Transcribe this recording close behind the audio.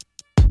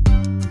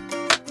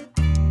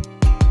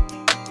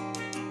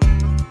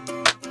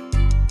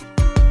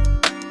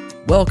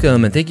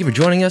Welcome, and thank you for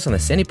joining us on the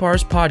Sandy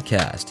Pars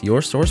Podcast,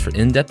 your source for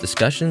in-depth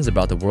discussions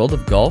about the world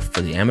of golf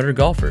for the amateur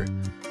golfer.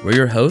 We're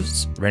your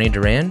hosts, Rennie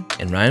Duran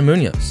and Ryan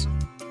Munoz.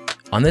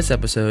 On this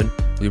episode,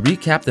 we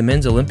recap the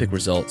men's Olympic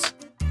results,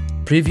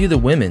 preview the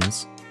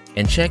women's,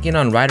 and check in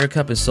on Ryder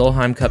Cup and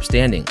Solheim Cup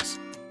standings.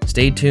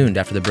 Stay tuned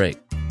after the break.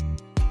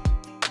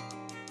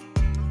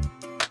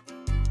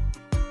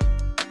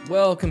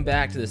 Welcome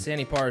back to the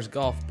Sandy Pars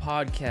Golf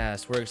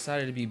Podcast. We're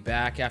excited to be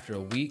back after a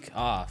week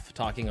off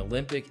talking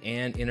Olympic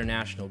and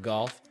international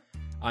golf.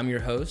 I'm your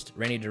host,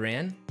 Rennie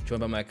Duran, joined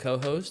by my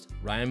co-host,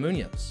 Ryan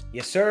Munoz.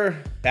 Yes,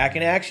 sir. Back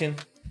in action.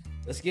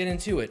 Let's get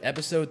into it.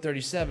 Episode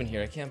 37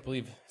 here. I can't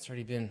believe it's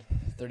already been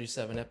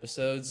 37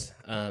 episodes.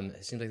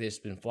 It seems like they've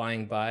just been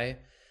flying by.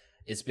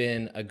 It's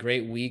been a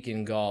great week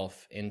in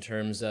golf in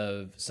terms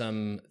of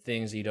some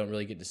things that you don't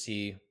really get to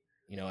see,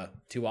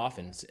 too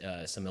often.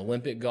 Some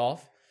Olympic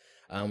golf.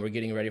 We're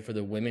getting ready for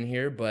the women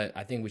here, but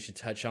I think we should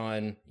touch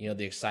on,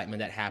 the excitement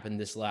that happened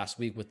this last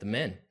week with the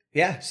men.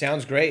 Yeah,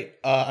 sounds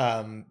great.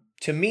 To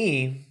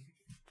me,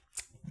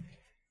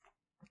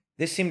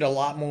 this seemed a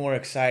lot more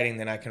exciting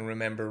than I can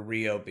remember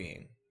Rio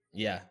being.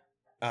 Yeah.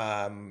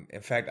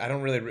 In fact, I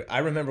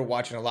remember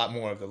watching a lot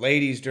more of the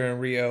ladies during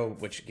Rio,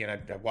 which again,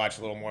 I watch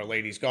a little more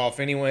ladies golf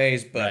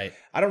anyways, but right.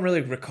 I don't really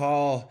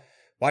recall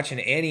watching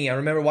any. I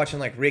remember watching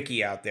like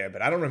Ricky out there,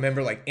 but I don't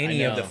remember like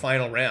any of the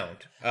final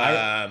round.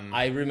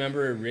 I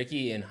remember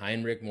Ricky and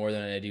Heinrich more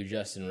than I do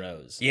Justin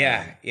Rose.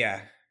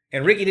 Yeah.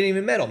 And Ricky didn't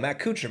even medal. Matt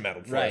Kuchar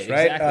medaled for us,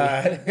 right?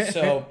 Exactly.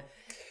 So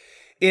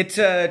it's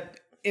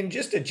in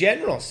just a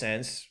general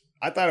sense,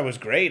 I thought it was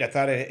great. I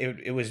thought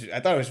it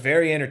was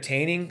very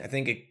entertaining. I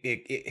think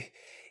it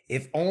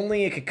if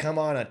only it could come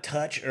on a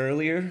touch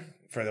earlier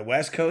for the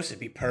West Coast, it'd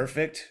be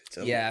perfect.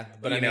 So, yeah,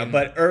 but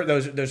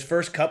those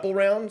first couple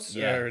rounds,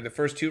 or the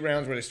first two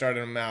rounds where they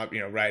started them out,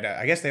 right.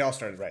 I guess they all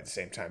started right at the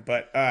same time.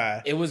 But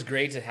it was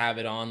great to have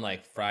it on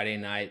like Friday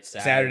night,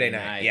 Saturday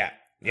night. Yeah,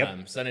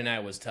 yep. Sunday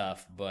night was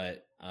tough,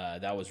 but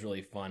that was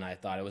really fun. I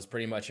thought it was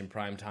pretty much in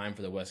prime time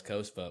for the West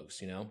Coast folks.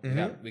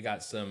 Mm-hmm. We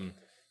got some,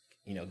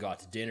 go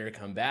out to dinner,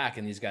 come back,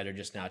 and these guys are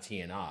just now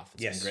teeing off.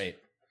 It's been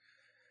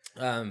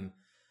great.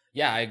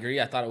 Yeah, I agree.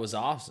 I thought it was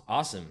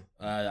awesome.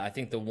 I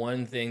think the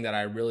one thing that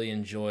I really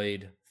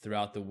enjoyed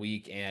throughout the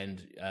week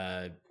and,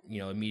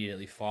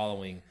 immediately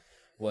following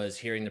was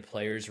hearing the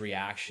players'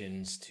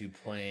 reactions to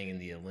playing in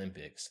the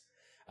Olympics.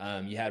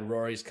 You had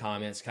Rory's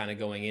comments kind of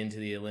going into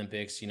the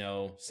Olympics,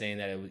 saying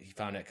that he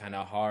found it kind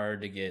of hard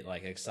to get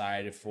like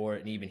excited for it,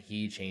 and even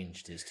he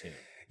changed his tune.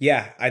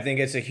 Yeah, I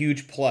think it's a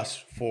huge plus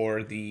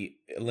for the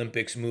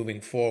Olympics moving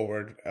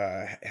forward,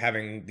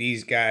 having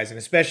these guys, and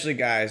especially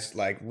guys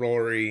like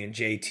Rory and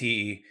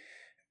JT.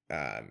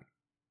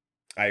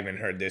 I even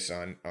heard this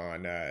on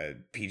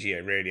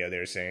PGA radio. They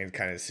were saying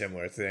kind of a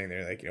similar thing.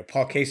 They're like,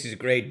 Paul Casey's a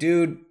great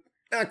dude,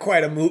 not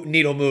quite a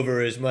needle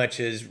mover as much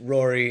as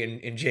Rory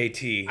and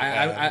JT.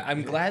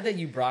 I'm glad that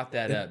you brought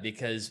that up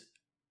because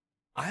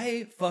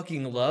I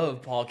fucking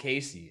love Paul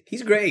Casey.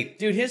 He's great.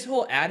 Dude, his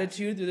whole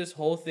attitude through this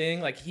whole thing,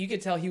 like you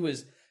could tell he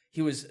was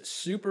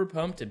super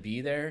pumped to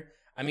be there.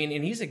 I mean,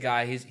 and he's a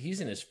guy,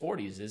 he's in his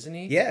 40s, isn't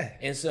he? Yeah.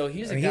 And so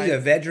he's a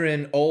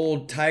veteran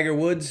old Tiger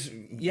Woods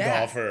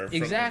golfer.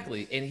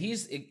 Exactly. And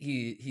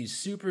he's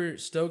super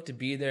stoked to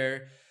be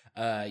there.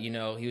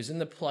 He was in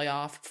the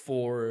playoff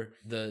for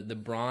the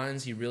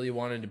bronze. He really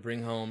wanted to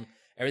bring home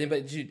everything.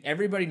 But dude,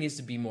 everybody needs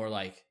to be more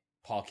like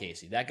Paul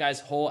Casey. That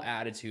guy's whole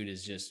attitude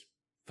is just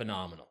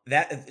phenomenal.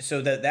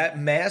 That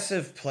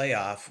massive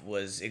playoff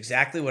was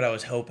exactly what I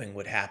was hoping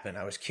would happen.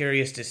 I was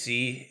curious to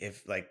see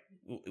if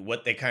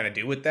what they kind of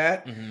do with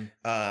that.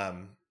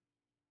 Mm-hmm.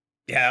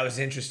 That was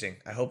interesting.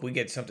 I hope we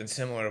get something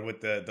similar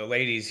with the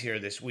ladies here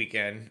this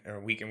weekend or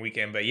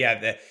weekend. But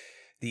yeah,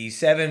 the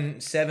seven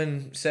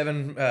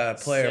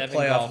player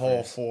playoff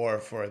hole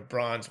for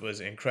bronze was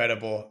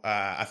incredible.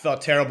 I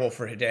felt terrible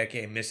for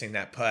Hideki missing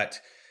that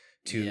putt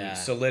to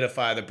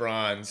solidify the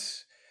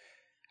bronze.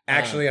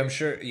 Actually, I'm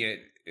sure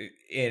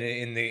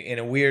in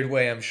a weird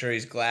way, I'm sure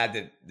he's glad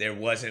that there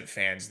wasn't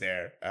fans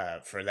there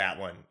for that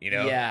one.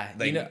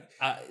 Yeah.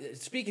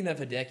 Speaking of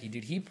Hideki,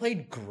 dude, he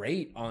played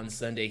great on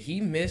Sunday.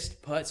 He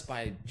missed putts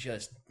by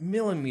just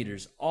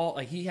millimeters.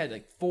 He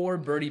had 4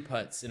 birdie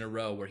putts in a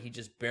row where he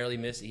just barely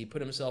missed it. He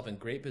put himself in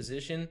great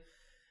position.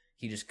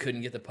 He just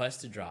couldn't get the putts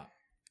to drop.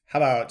 How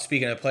about,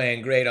 speaking of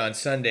playing great on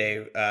Sunday,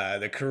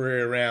 the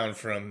career round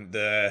from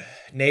the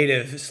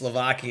native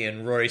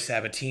Slovakian Rory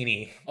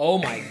Sabatini? Oh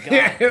my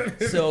God!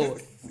 So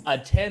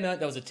that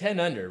was a 10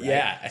 under, right?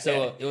 Yeah.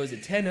 So it was a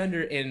 10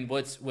 under, and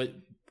what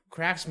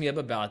cracks me up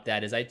about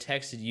that is I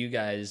texted you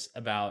guys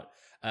about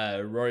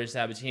Rory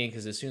Sabatini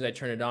because as soon as I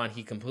turned it on,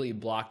 he completely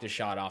blocked a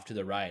shot off to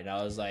the right.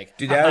 I was like,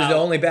 dude, that was the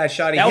only bad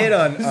shot he hit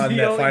on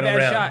that final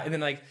round. Shot.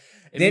 And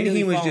then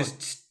he was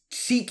just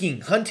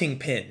hunting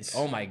pins.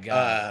 Oh my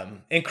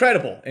God.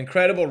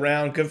 Incredible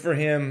round. Good for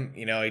him.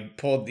 He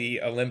pulled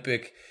the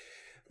Olympic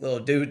little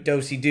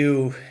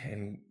do-si-do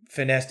and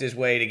finessed his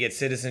way to get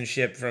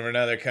citizenship from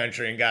another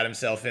country and got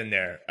himself in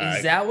there.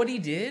 Is that what he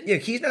did? Yeah,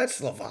 he's not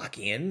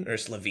Slovakian or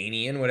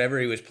Slovenian, whatever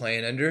he was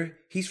playing under.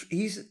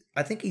 He's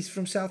I think he's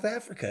from South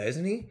Africa,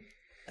 isn't he?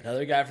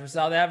 Another guy from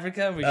South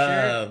Africa, we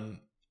sure.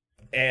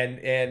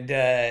 And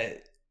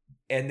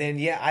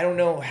then I don't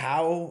know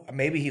how.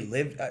 Maybe he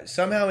lived.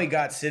 Somehow he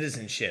got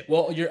citizenship.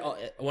 Well,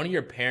 one of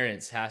your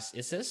parents has.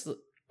 It says.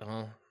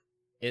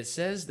 It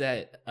says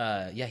that.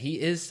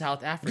 He is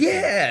South African.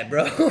 Yeah,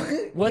 bro.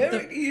 What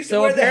the?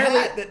 So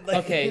apparently,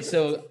 okay.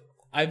 So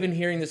I've been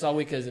hearing this all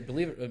week because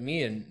believe it,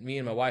 me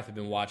and my wife have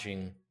been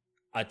watching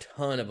a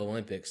ton of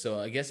Olympics. So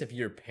I guess if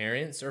your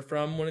parents are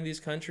from one of these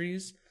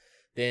countries,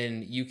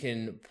 then you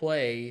can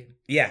play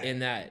in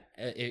that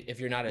if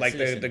you're not a like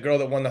citizen. the girl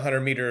that won the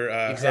 100-meter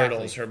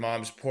hurdles, her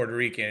mom's Puerto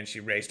Rican, she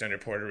raced under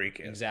Puerto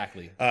Rican.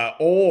 Exactly.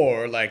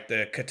 Or like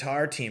the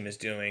Qatar team is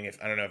doing,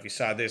 I don't know if you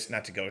saw this,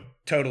 not to go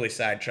totally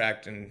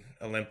sidetracked in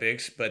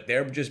Olympics, but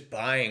they're just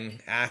buying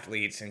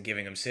athletes and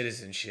giving them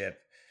citizenship.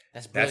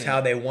 That's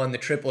how they won the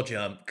triple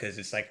jump, because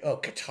it's like, oh,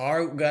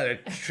 Qatar got a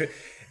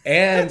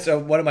And so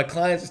one of my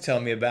clients was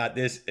telling me about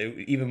this,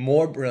 even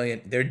more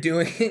brilliant. They're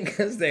doing it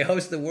because they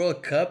host the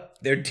World Cup.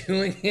 They're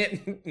doing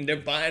it. And they're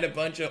buying a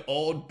bunch of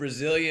old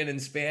Brazilian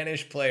and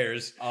Spanish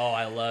players. Oh,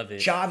 I love it.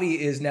 Xavi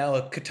is now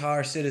a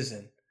Qatar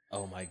citizen.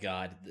 Oh, my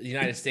God. The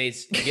United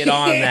States, get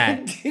on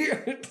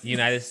that.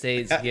 United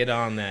States, get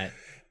on that.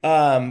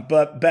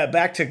 But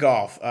back to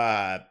golf.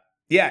 I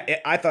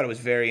thought it was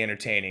very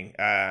entertaining.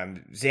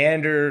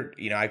 Xander,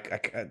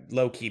 I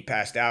low-key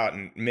passed out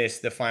and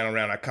missed the final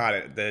round. I caught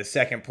it, the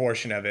second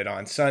portion of it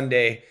on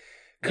Sunday.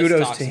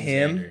 Kudos to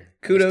him. Xander.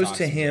 Kudos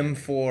to him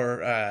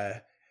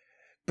for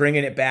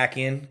bringing it back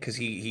in, because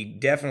he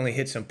definitely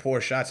hit some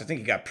poor shots. I think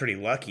he got pretty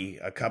lucky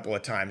a couple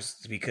of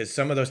times, because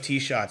some of those tee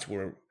shots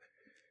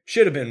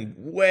should have been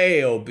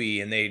way OB,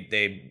 and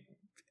they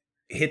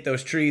hit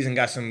those trees and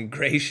got some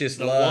gracious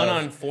love. The one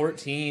on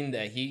 14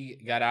 that he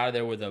got out of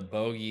there with a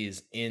bogey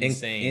is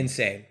insane.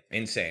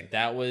 Insane.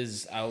 I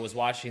was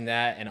watching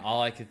that, and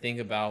all I could think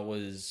about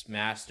was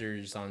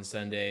Masters on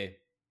Sunday,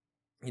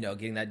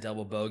 getting that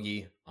double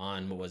bogey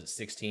on,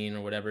 16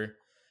 or whatever.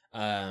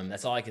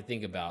 That's all I could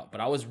think about.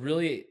 But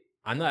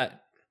I'm not,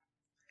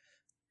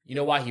 you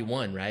know why he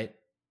won, right?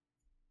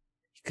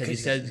 Because he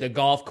said the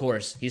golf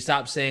course. He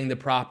stopped saying the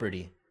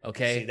property.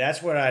 Okay. See,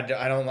 that's where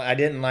I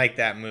didn't like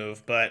that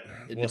move, but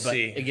we'll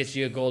see. It gets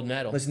you a gold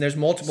medal. Listen, there's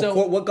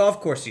multiple. What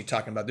golf course are you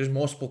talking about? There's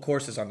multiple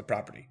courses on the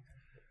property.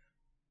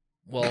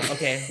 Well,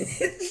 okay.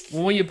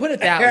 Well, when you put it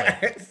that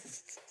way.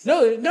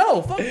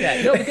 No, fuck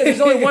that. No, because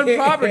there's only one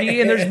property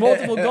and there's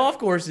multiple golf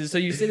courses, so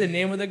you say the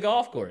name of the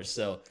golf course.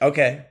 So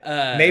okay,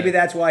 maybe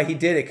that's why he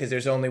did it, because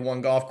there's only one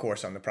golf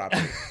course on the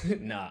property.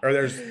 Nah. Or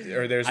there's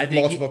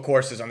multiple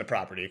courses on the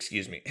property.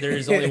 Excuse me.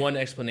 There's only one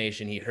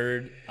explanation. He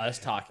heard us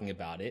talking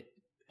about it.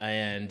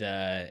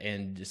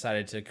 And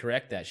decided to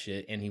correct that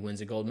shit, and he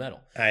wins a gold medal.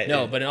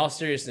 But in all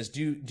seriousness,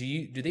 do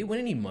they win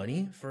any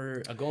money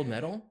for a gold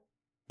medal?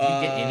 Do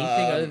you get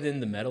anything other than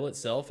the medal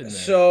itself?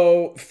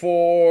 So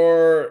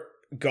for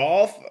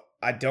golf,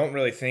 I don't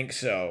really think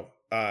so.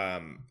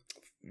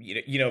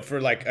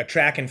 For like a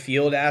track and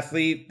field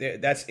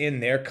athlete, that's in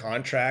their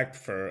contract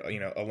for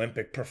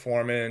Olympic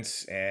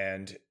performance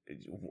and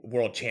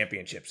world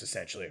championships,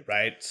 essentially,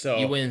 right? So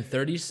you win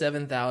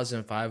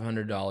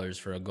 $37,500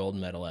 for a gold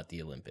medal at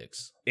the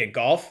Olympics in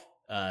golf,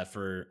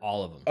 for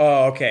all of them.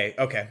 Oh, okay.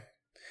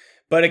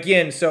 But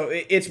again, so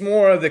it's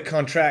more of the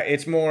contract.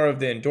 It's more of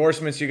the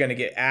endorsements you're going to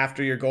get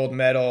after your gold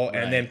medal, right.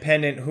 And then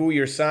pendant who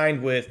you're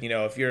signed with.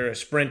 If you're a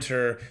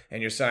sprinter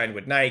and you're signed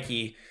with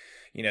Nike,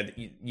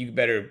 you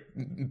better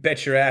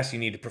bet your ass you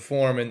need to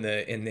perform in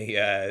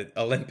the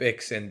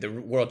Olympics and the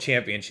World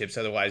Championships.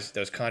 Otherwise,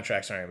 those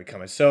contracts aren't going to be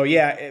coming. So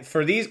yeah,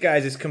 for these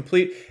guys, it's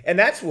complete, and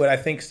that's what I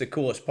think is the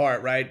coolest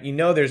part, right?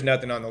 There's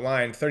nothing on the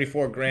line.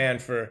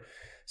 $34,000 for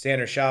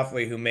Xander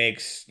Schauffele, who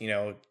makes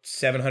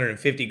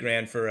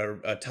 $750,000 for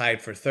a tied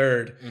for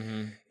third,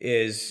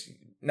 is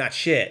not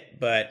shit.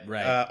 But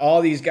right.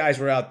 All these guys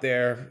were out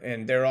there,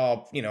 and they're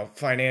all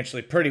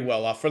financially pretty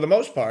well off for the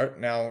most part.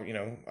 Now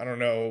I don't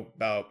know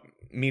about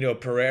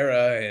Mito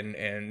Pereira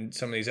and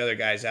some of these other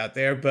guys out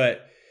there,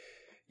 but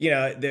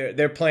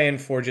they're playing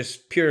for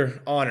just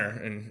pure honor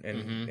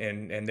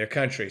and their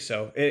country.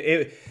 So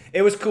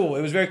it was cool.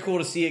 It was very cool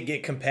to see it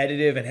get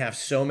competitive and have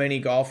so many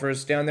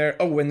golfers down there.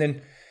 Oh, and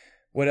then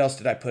what else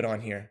did I put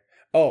on here?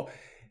 Oh,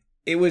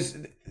 it was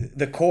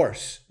the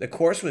course. The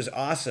course was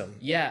awesome.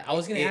 Yeah, I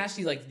was gonna ask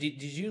you,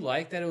 did you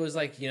like that? It was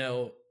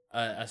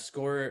a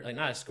score,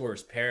 not a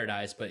scorer's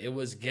paradise, but it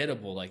was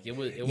gettable. It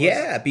was.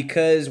 Yeah,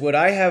 because what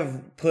I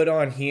have put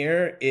on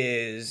here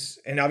is,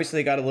 and obviously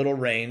it got a little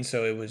rain,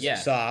 so it was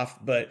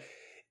soft, but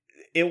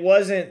it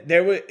wasn't.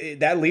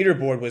 That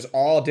leaderboard was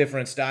all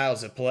different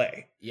styles of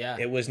play. Yeah,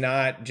 it was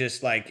not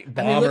just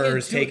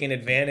bombers taking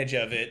advantage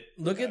of it.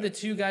 Look at the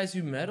two guys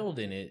who medaled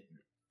in it.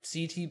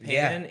 CT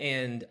Pan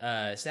and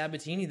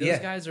Sabatini. Those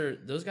guys are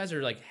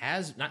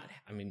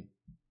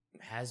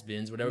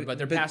has-beens, whatever, but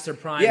they're past their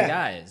prime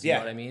guys. You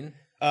know what I mean?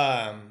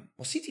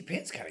 CT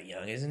Pan's kind of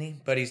young, isn't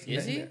he? But is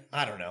he?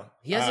 I don't know.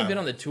 He hasn't been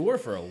on the tour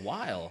for a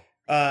while.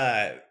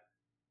 But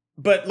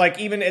But like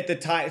even at the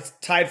tie, it's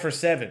tied for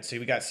 7. So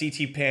we got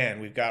CT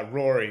Pan, we've got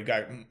Rory, we've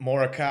got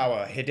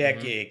Morikawa,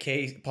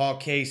 Hideki, Paul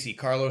Casey,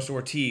 Carlos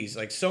Ortiz.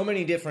 Like so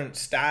many different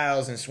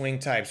styles and swing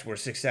types were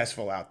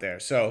successful out there.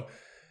 So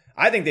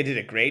I think they did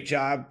a great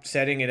job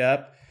setting it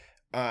up.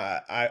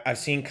 I've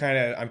seen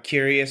I'm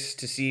curious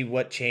to see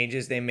what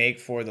changes they make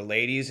for the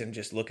ladies, and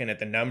just looking at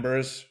the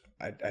numbers,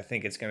 I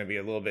think it's going to be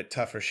a little bit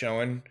tougher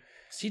showing.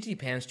 CT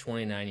Pan's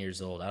 29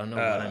 years old. I don't know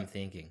what I'm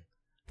thinking.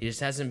 He just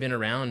hasn't been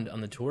around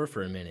on the tour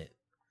for a minute.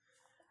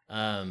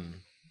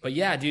 But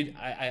yeah, dude,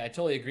 I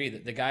totally agree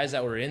that the guys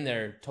that were in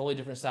there, totally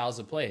different styles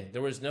of play.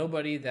 There was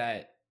nobody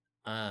that,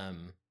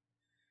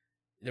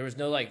 there was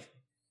no like,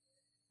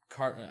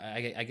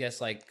 I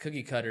guess like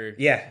cookie cutter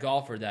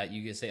golfer that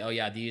you could say, oh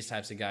yeah, these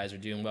types of guys are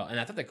doing well. And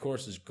I thought the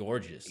course was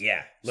gorgeous.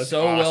 Yeah. Looked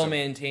so awesome. Well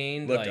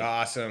maintained. Looked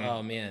awesome.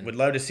 Oh man. Would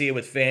love to see it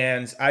with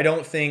fans. I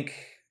don't think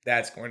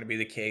that's going to be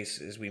the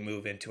case as we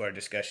move into our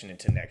discussion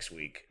into next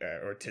week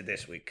or to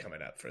this week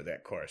coming up for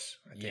that course.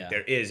 I think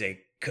there is a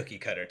cookie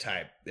cutter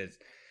type.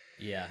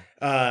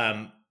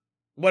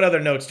 What other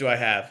notes do I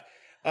have?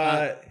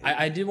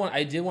 I did want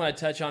to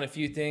touch on a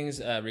few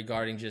things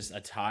regarding just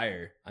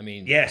attire. I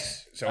mean,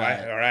 yes. So all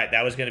right,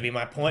 that was going to be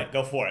my point.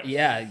 Go for it.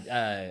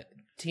 Yeah.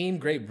 Team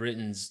Great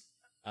Britain's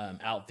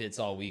outfits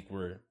all week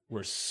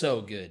were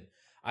so good.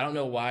 I don't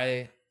know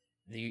why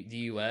the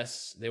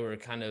U.S. they were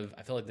kind of.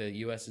 I feel like the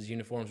U.S.'s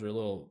uniforms were a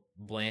little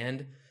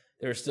bland.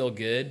 They were still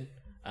good.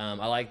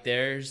 I liked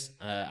theirs.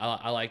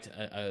 I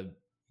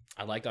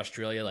liked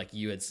Australia, like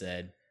you had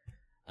said.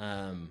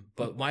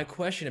 But my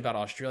question about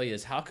Australia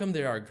is how come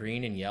there are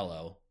green and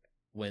yellow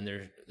when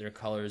their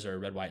colors are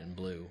red, white, and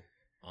blue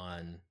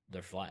on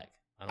their flag?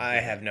 I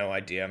have no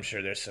idea. I'm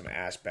sure there's some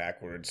ass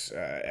backwards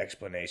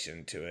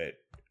explanation to it.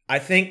 I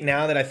think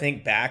now that I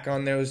think back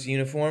on those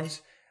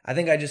uniforms, I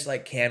think I just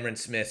like Cameron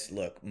Smith's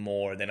look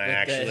more than I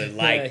actually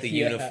like the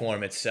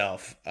uniform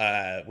itself.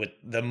 With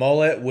the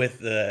mullet with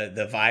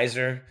the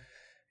visor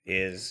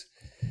is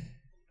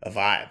a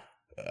vibe.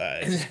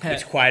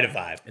 It's quite a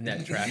vibe. And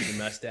that trashy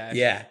mustache.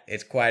 Yeah,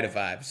 it's quite a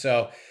vibe.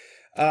 So,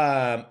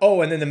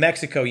 and then the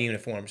Mexico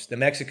uniforms. The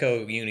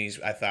Mexico unis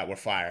I thought were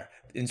fire.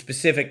 In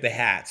specific, the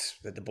hats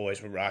that the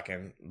boys were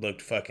rocking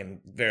looked fucking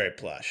very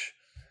plush.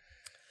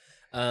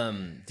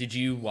 Did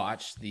you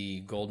watch the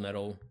gold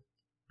medal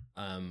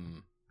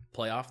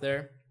playoff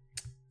there?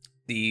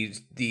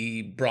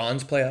 The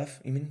bronze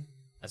playoff, you mean?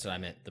 That's what I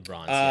meant, the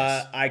bronze.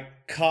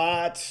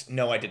 Yes.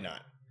 No, I did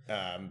not.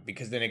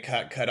 Because then it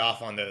cut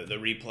off on the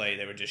replay.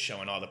 They were just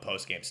showing all the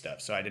post game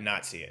stuff, so I did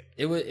not see it.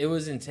 It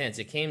was intense.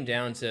 It came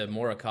down to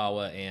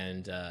Morikawa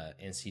and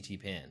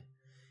CT Pan,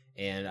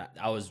 and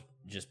I was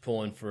just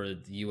pulling for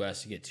the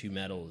U.S. to get 2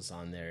 medals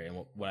on there.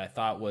 And what I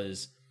thought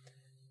was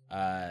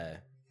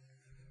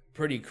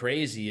pretty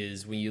crazy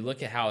is when you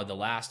look at how the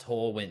last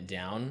hole went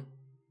down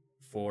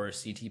for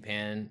CT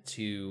Pan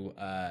to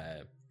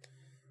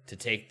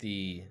take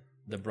the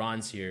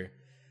bronze here.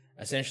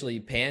 Essentially,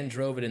 Pan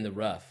drove it in the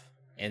rough.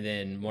 And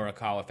then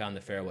Morikawa found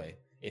the fairway.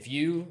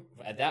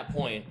 At that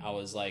point, I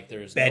was like,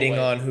 there's betting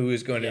no way, on who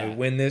is going to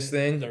win this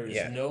thing.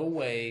 There's no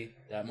way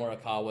that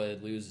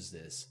Morikawa loses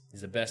this.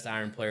 He's the best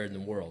iron player in the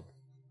world.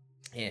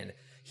 And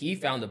he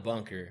found the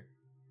bunker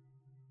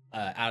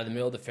out of the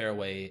middle of the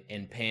fairway,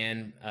 and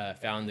Pan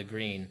found the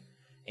green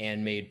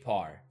and made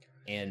par.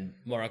 And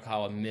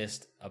Morikawa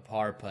missed a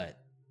par putt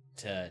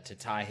to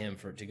tie him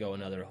to go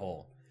another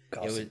hole.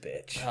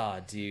 Bitch.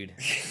 Oh, dude.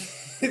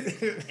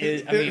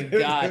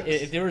 God,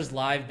 if there was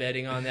live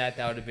betting on that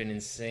would have been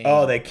insane.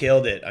 Oh, they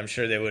killed it. I'm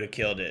sure they would have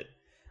killed it.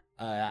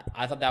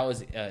 I thought that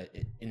was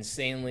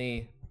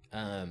insanely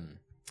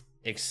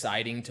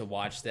exciting to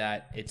watch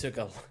that. It took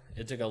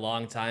a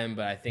long time,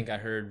 but I think I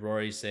heard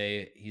Rory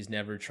say he's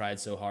never tried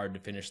so hard to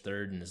finish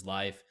third in his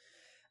life.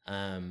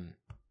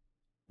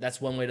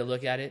 That's one way to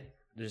look at it.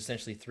 There's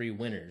essentially 3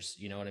 winners.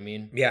 You know what I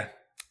mean? Yeah.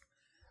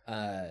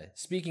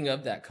 Speaking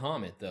of that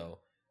comment, though,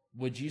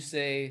 would you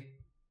say,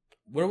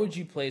 where would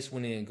you place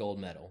winning a gold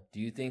medal? Do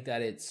you think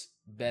that it's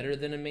better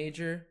than a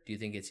major? Do you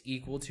think it's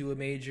equal to a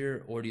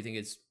major? Or do you think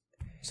it's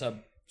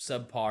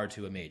subpar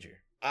to a major?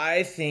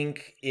 I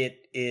think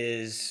it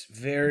is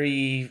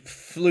very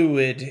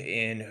fluid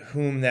in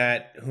whom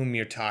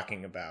you're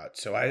talking about.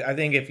 So I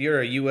think if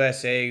you're a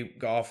USA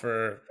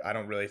golfer, I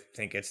don't really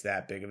think it's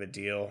that big of a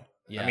deal.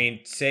 Yeah. I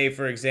mean, say,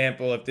 for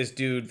example, if this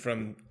dude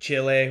from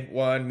Chile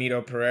won,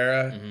 Mito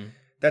Pereira,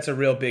 that's a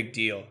real big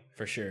deal.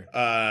 For sure.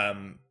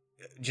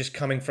 Just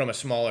coming from a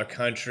smaller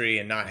country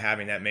and not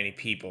having that many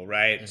people,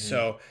 right? Mm-hmm.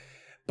 So,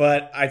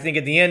 but I think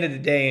at the end of the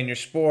day in your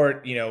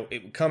sport,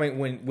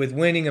 with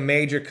winning a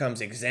major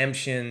comes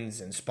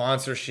exemptions and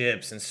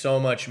sponsorships and so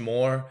much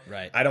more.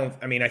 Right.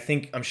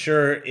 I'm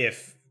sure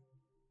if,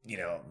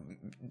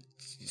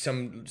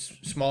 some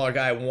smaller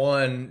guy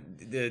won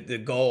the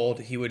gold,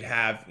 he would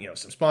have,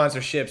 some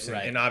sponsorships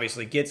and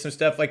obviously get some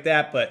stuff like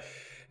that. But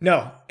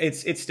no,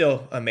 it's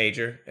still a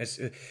major.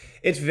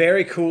 It's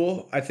very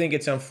cool. I think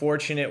it's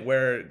unfortunate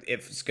where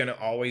it's going to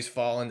always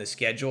fall in the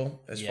schedule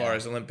as far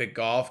as Olympic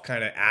golf,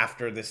 kind of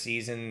after the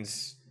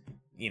season's,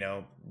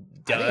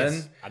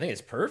 done. I think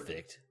it's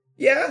perfect.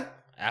 Yeah.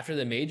 After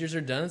the majors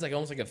are done, it's like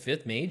almost like a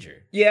fifth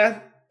major.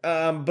 Yeah.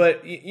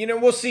 But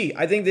we'll see.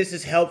 I think this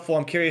is helpful.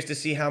 I'm curious to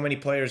see how many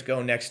players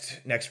go next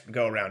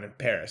go around in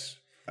Paris.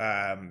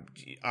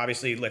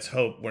 Obviously, let's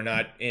hope we're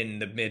not in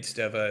the midst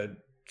of a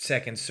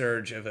second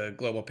surge of a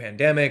global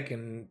pandemic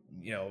and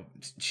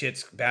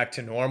shit's back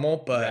to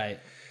normal. But right.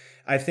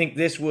 I think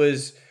this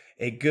was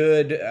a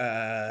good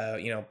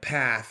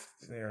path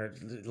or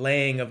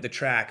laying of the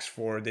tracks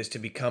for this to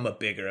become a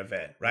bigger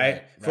event,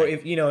 right? For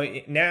if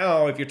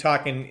now if you're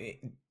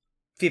talking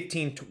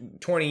 15,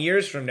 20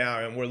 years from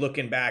now and we're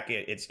looking back,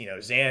 it's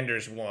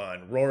Xander's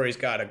won, Rory's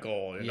got a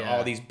gold, and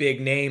all these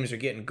big names are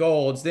getting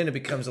golds, then it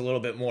becomes a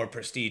little bit more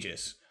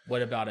prestigious.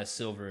 What about a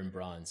silver and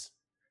bronze?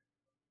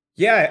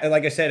 Yeah,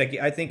 like I said,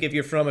 I think if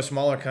you're from a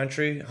smaller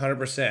country,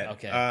 100%.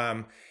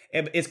 Okay.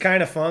 It's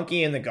kind of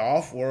funky in the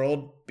golf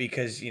world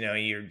because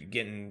you're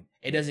getting.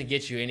 It doesn't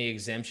get you any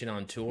exemption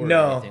on tour or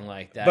anything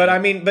like that. But I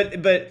mean,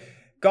 but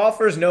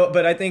golfers know.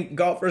 But I think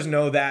golfers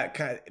know that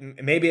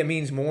maybe it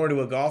means more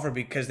to a golfer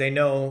because they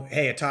know,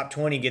 hey, a top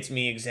 20 gets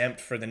me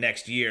exempt for the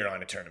next year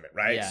on a tournament,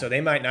 right? Yeah. So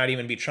they might not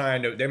even be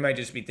trying to. They might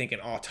just be thinking,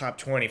 oh, top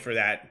 20 for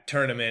that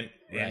tournament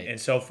and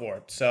so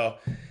forth. So,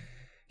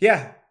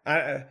 yeah.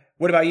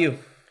 What about you?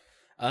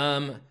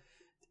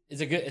 It's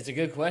a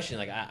good question.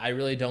 Like I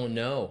really don't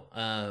know.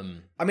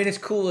 I mean, it's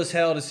cool as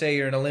hell to say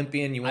you're an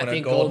Olympian. You want a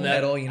gold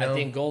medal. I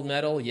think gold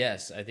medal.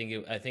 Yes, I think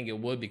it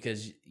would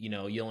because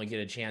you only get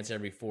a chance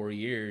every 4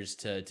 years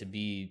to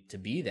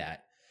be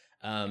that.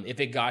 If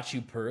it got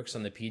you perks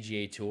on the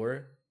PGA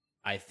Tour,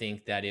 I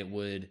think that it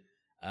would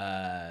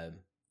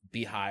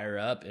be higher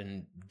up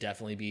and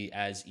definitely be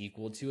as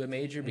equal to a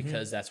major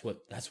because that's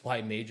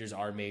why majors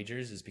are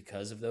majors is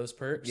because of those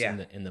perks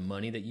and the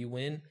money that you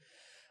win.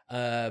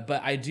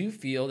 But I do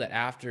feel that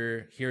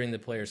after hearing the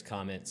players'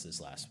 comments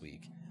this last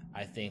week,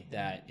 I think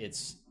that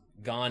it's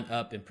gone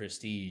up in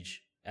prestige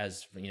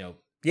as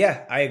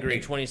Yeah, I agree.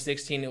 In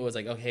 2016, it was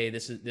like, okay,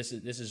 this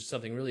is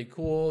something really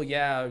cool.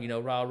 Yeah,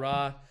 rah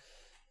rah.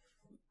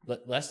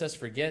 Lest us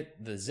forget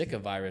the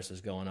Zika virus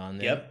was going on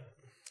there.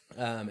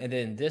 Yep. And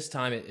then this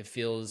time, it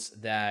feels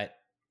that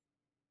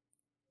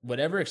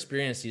whatever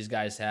experience these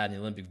guys had in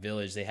the Olympic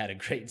Village, they had a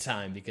great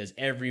time because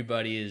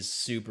everybody is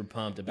super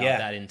pumped about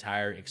that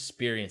entire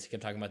experience. They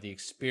kept talking about the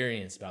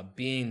experience, about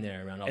being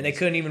there around all and they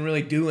couldn't even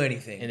really do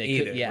anything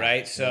either,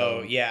 right?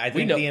 So, I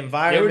think the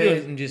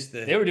environment and just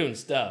the... They were doing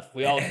stuff.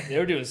 They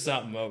were doing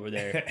something over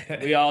there.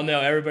 We all know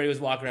everybody was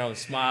walking around with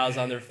smiles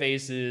on their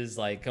faces.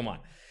 Like, come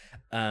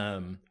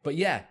on. But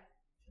yeah,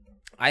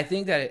 I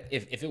think that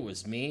if it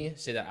was me,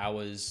 say that I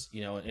was,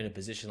 in a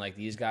position like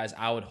these guys,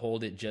 I would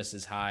hold it just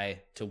as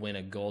high to win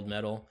a gold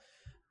medal.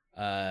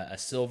 A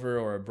silver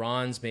or a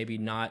bronze, maybe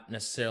not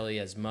necessarily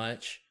as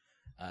much.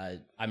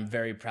 I'm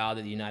very proud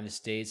that the United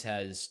States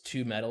has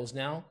 2 medals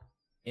now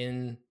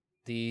in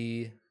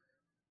the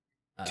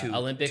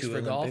Olympics for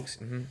golf.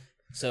 Mm-hmm.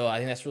 So I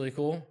think that's really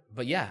cool.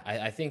 But yeah,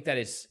 I think that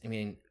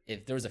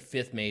if there was a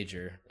 5th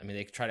major,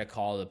 they try to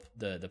call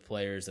the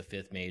players a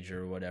 5th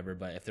major or whatever,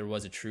 but if there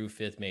was a true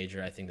 5th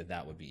major, I think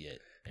that would be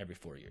it every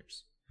 4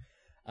 years.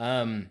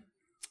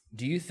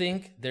 Do you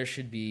think there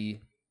should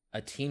be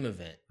a team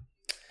event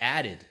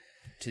added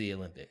to the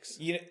Olympics?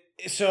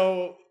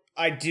 So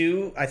I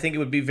do. I think it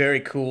would be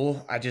very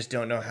cool. I just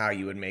don't know how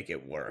you would make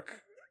it work.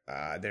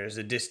 There's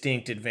a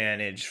distinct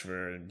advantage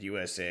for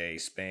USA,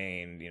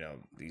 Spain,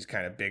 these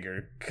kind of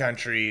bigger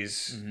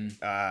countries.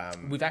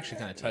 Mm-hmm. We've actually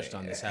kind of touched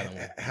on this, haven't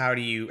we? How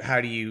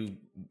do you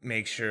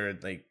make sure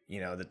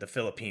that the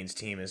Philippines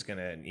team is going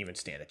to even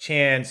stand a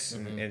chance?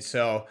 Mm-hmm. And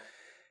so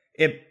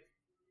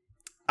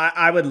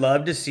I would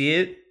love to see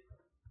it.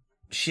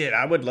 Shit,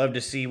 I would love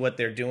to see what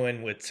they're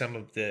doing with some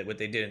of what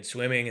they did in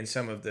swimming and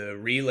some of the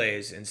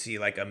relays and see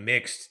like a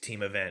mixed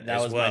team event. That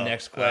was my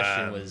next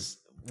question was,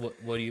 What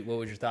would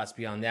your thoughts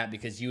be on that?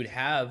 Because you'd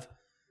have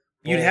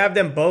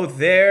them both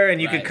there, and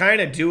you could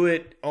kind of do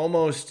it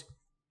almost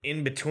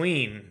in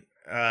between.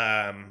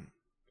 That's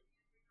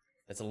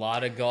a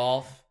lot of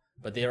golf,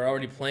 but they're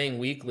already playing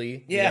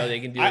weekly. Yeah, they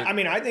can do.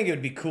 I think it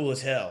would be cool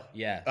as hell.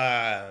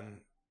 Yeah.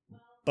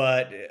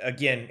 But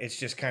again, it's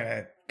just kind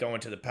of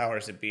going to the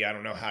powers that be. I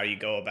don't know how you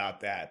go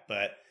about that,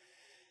 but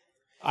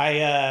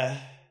I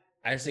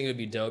just think it would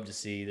be dope to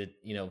see that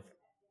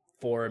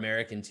 4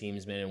 American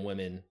teams, men and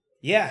women.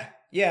 Yeah,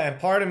 and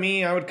part of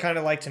me, I would kind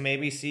of like to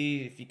maybe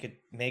see if you could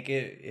make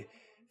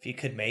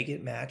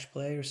it match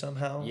play or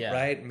somehow,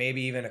 right?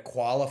 Maybe even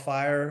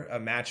a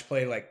match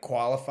play like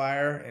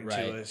qualifier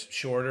into a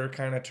shorter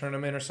kind of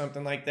tournament or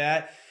something like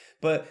that.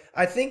 But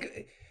I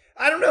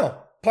don't know.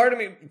 Part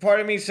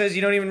of me says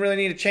you don't even really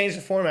need to change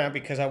the format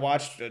because I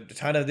watched a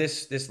ton of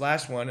this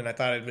last one and I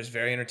thought it was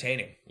very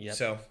entertaining. Yep.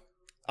 So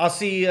I'll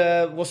see.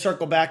 We'll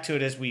circle back to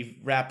it as we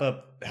wrap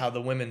up how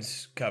the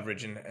women's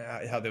coverage and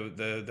how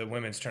the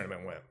women's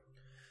tournament went.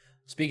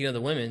 Speaking of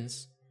the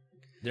women's,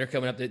 they're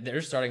coming up.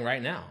 They're starting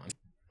right now.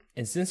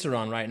 And since they're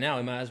on right now,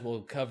 we might as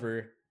well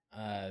cover,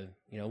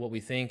 what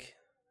we think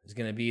is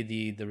going to be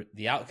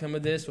the outcome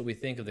of this, what we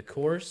think of the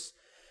course.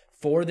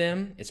 For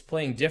them, it's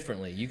playing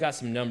differently. You got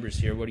some numbers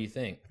here. What do you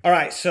think? All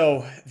right,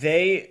 so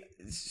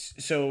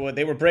so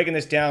they were breaking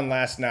this down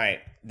last night.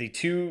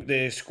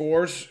 The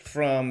scores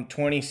from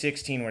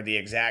 2016 were the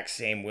exact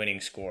same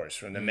winning scores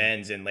from the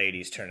men's and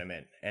ladies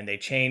tournament, and they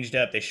changed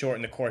up. They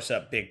shortened the course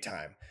up big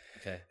time.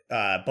 Okay.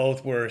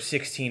 Both were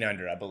 16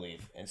 under, I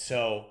believe, and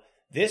so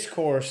this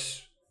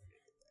course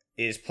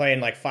is playing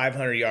like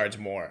 500 yards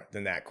more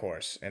than that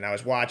course. And I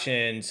was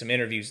watching some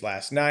interviews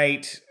last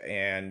night,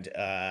 and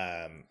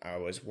I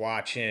was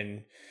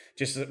watching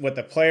just what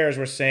the players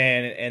were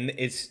saying, and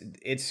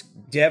it's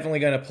definitely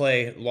going to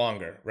play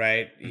longer,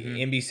 right?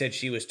 Imby said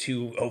she was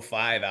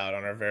 2:05 out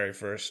on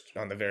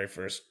the very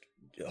first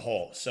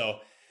hole. So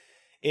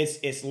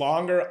it's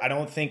longer. I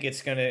don't think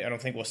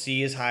we'll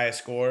see as high as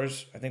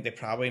scores. I think they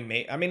probably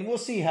may. I mean, we'll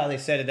see how they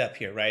set it up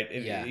here, right?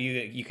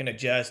 You can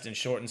adjust and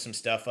shorten some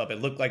stuff up. It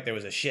looked like there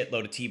was a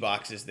shitload of tee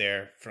boxes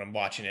there from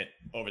watching it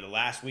over the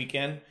last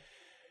weekend.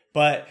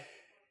 But,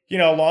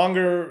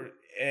 longer,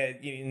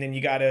 and then you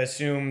got to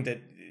assume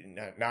that,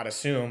 not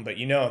assume, but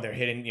they're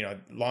hitting,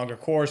 longer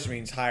course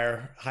means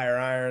higher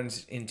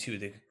irons into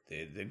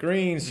the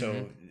green,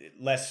 so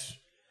less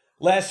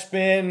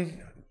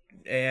spin.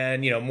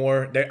 And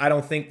more. I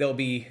don't think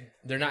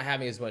They're not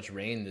having as much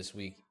rain this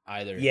week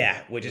either. Yeah,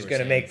 which is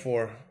going to make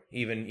for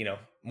even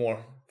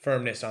more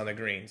firmness on the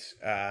greens.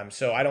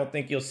 So I don't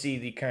think you'll see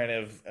the kind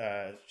of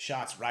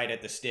shots right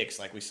at the sticks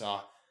like we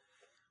saw.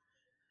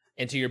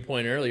 And to your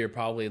point earlier,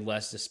 probably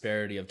less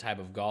disparity of type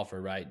of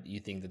golfer, right? You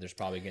think that there's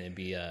probably going to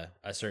be a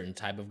certain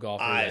type of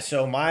golfer.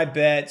 So my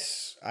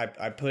bets,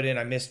 I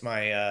missed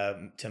my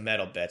to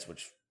medal bets,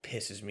 which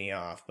pisses me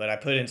off. But I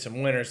put in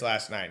some winners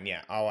last night, and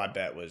all I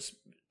bet was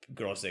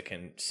girls that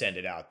can send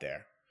it out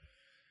there.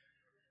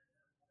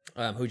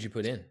 Who'd you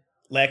put in?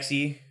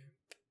 Lexi,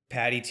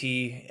 Patty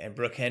T, and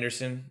Brooke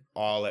Henderson,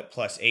 all at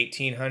plus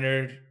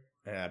 1,800.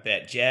 And I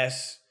bet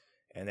Jess,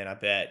 and then I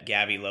bet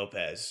Gabby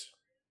Lopez.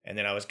 And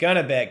then I was going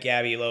to bet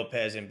Gabby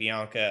Lopez and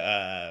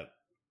Bianca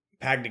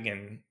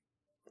Pagdigan.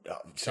 Oh,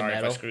 sorry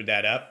if I screwed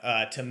that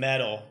up. To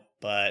medal,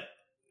 but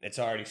it's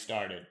already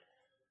started.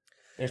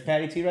 There's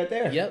Patty T right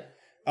there. Yep.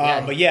 But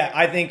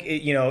I think,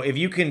 if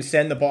you can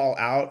send the ball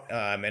out,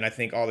 and I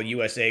think all the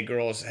USA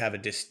girls have a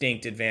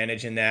distinct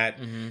advantage in that,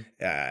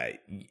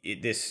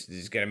 this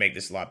is going to make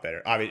this a lot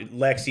better. Obviously,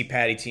 Lexi,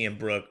 Patty T, and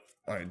Brooke,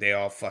 they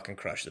all fucking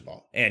crush the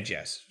ball. And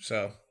Jess.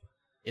 So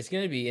it's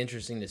going to be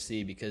interesting to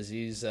see because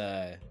these,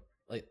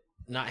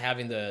 not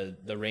having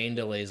the rain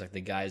delays like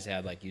the guys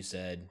had, like you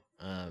said.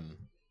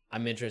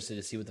 I'm interested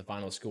to see what the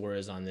final score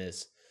is on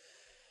this.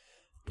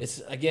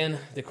 It's, again,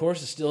 the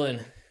course is still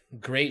in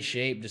great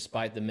shape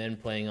despite the men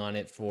playing on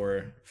it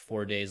for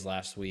 4 days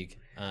last week.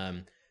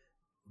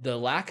 The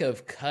lack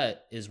of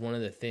cut is one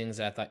of the things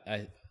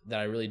that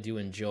I really do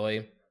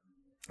enjoy.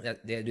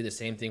 That they do the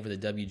same thing for the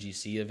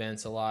WGC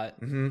events a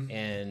lot,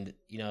 and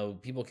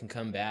people can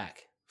come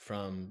back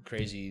from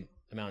crazy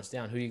amounts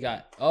down. Who you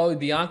got? Oh,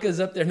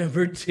 Bianca's up there,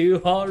 number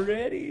 2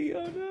 already.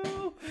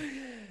 Oh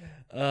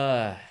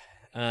no.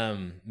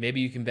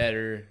 Maybe you can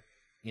better,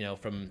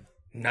 from.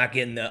 Not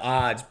getting the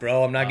odds,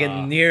 bro. I'm not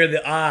getting near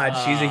the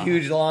odds. She's a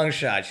huge long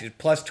shot. She's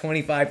plus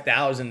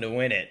 25,000 to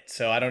win it.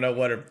 So I don't know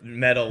what her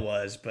medal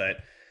was, but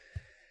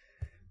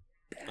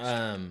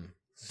what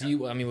do you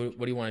want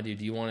to do?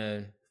 Do you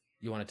want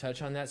to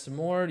touch on that some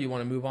more? Do you want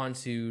to move on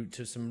to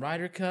some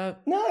Ryder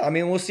Cup? No,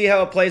 we'll see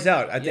how it plays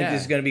out. I think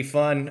this is going to be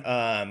fun.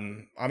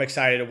 I'm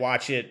excited to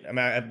watch it.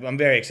 I'm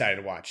very excited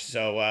to watch.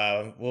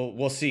 So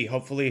we'll see.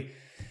 Hopefully,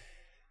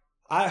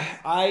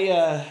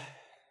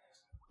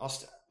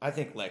 I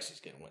think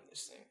Lexi's going to win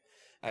this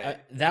thing.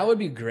 That would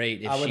be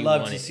great if I would she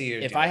love won to it. see her.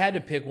 If I had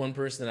to pick one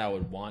person that I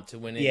would want to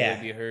win it, it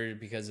would be her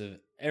because of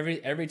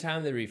every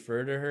time they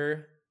refer to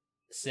her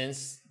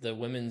since the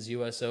Women's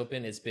U.S.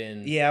 Open, it's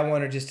been... Yeah, I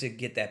want her just to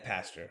get that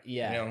past her.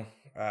 Yeah.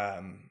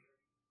 And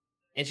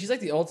she's like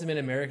the ultimate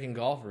American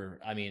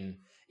golfer. I mean,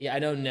 I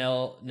know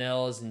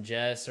Nels and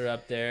Jess are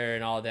up there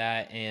and all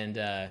that,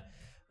 and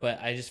but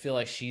I just feel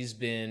like she's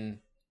been...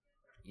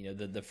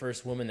 the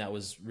first woman that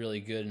was really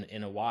good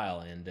in a while.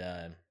 And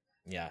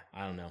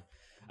I don't know.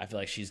 I feel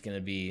like she's going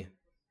to be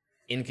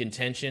in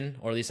contention,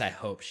 or at least I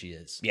hope she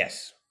is.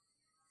 Yes.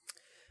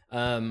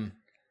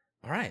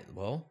 All right.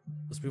 Well,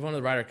 let's move on to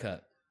the Ryder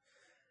Cup.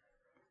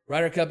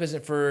 Ryder Cup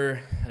isn't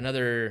for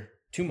another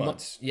 2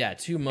 months.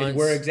 2 months.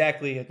 We're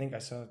exactly, I think I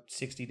saw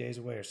 60 days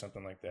away or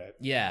something like that.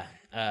 Yeah.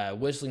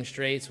 Whistling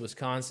Straits,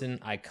 Wisconsin,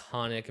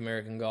 iconic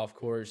American golf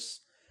course.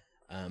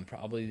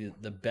 Probably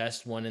the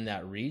best one in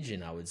that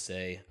region, I would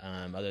say,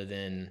 other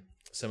than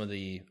some of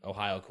the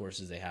Ohio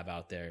courses they have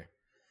out there.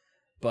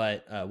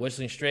 But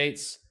Whistling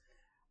Straits,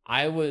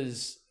 I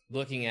was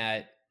looking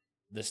at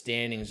the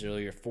standings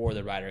earlier for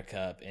the Ryder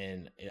Cup,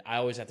 and I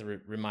always have to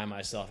remind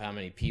myself how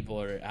many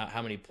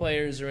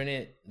players are in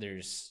it.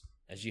 There's,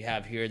 as you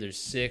have here,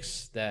 there's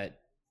 6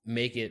 that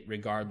make it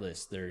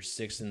regardless. There's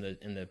 6 in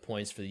the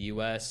points for the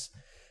U.S.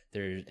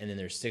 and then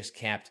there's 6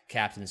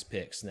 captains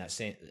picks, and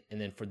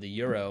then for the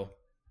Euro.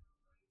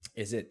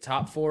 Is it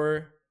top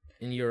 4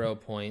 in Euro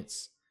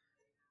points,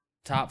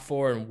 top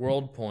 4 in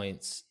world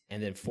points,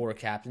 and then 4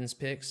 captains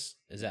picks?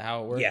 Is that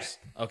how it works? Yes.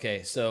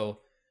 Okay, so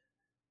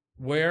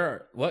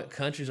what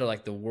countries are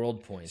like the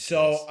world points?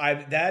 So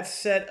that's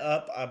set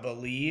up, I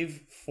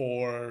believe,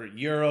 for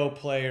Euro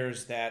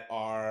players that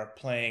are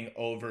playing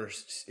over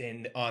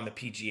on the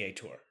PGA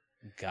Tour.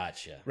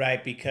 Gotcha.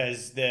 Right,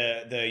 because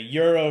the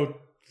Euro,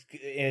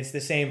 and it's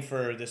the same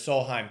for the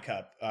Solheim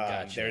Cup.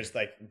 Gotcha. There's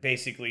like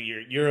basically your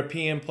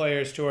European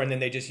players tour, and then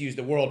they just use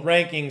the world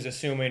rankings,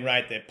 assuming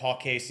right that Paul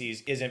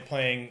Casey's isn't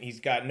playing. He's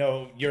got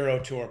no Euro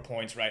Tour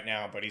points right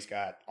now, but he's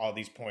got all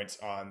these points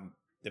on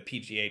the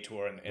PGA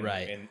Tour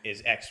and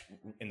is X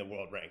in the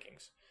world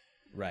rankings.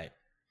 Right.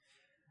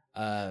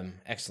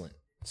 Excellent.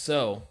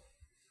 So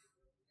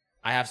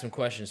I have some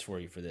questions for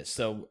you for this.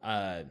 So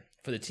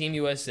for the Team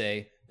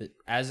USA,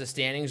 as the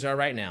standings are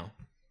right now,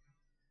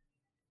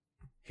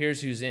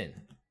 here's who's in.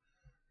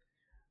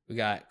 We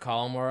got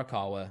Colin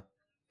Morikawa,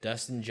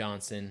 Dustin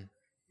Johnson,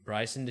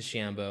 Bryson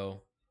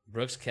DeChambeau,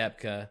 Brooks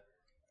Koepka,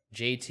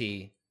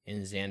 JT,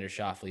 and Xander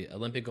Schauffele,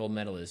 Olympic gold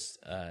medalist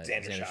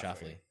Xander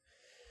Schauffele.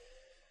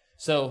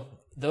 So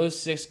those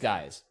 6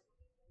 guys,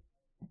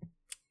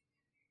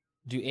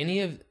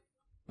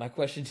 my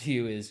question to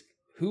you is,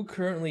 who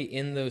currently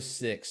in those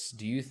 6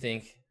 do you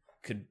think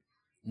could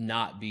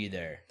not be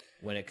there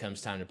when it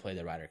comes time to play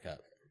the Ryder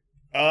Cup?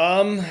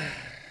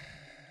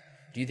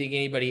 Do you think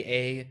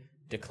anybody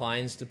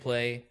declines to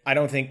play? I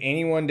don't think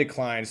anyone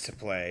declines to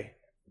play.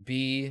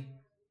 B,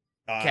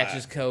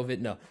 catches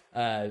COVID? No.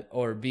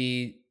 Or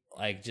B,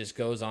 like just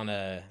goes on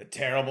a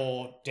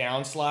terrible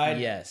downslide.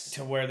 Yes.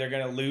 To where they're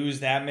going to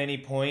lose that many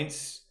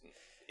points.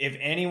 If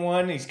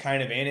anyone is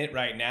kind of in it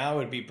right now, it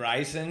would be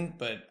Bryson,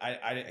 but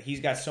he's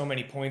got so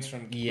many points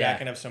from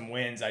racking up some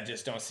wins. I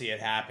just don't see it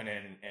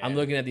happening. And I'm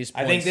looking at these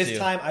points. I think this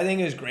time,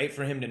 it was great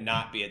for him to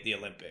not be at the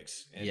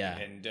Olympics.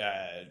 And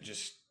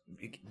just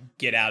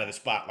get out of the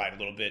spotlight a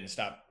little bit and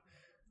stop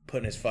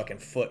putting his fucking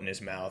foot in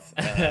his mouth.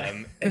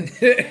 I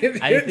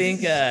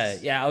think,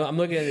 I'm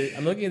looking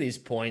at these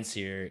points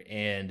here,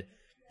 and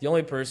the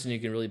only person who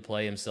can really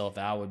play himself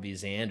out would be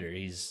Xander.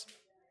 He's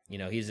in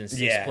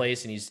 6th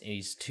place, and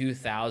he's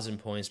 2,000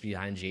 points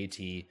behind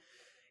JT.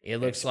 It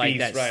looks like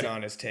that's right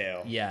on his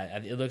tail. Yeah,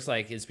 it looks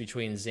like it's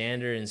between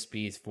Xander and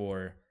Spieth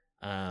for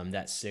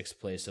that 6th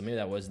place. So maybe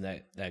that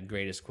wasn't that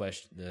greatest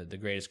question, the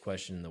greatest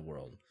question in the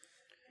world.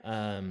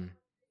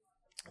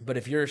 But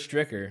if you're a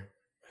Stricker,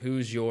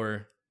 who's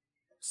your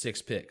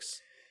 6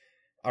 picks?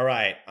 All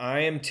right, I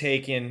am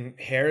taking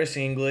Harris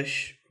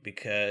English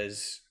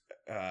because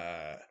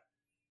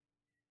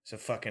it's a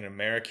fucking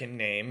American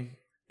name,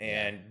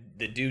 and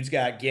the dude's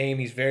got game.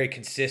 He's very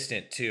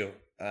consistent too,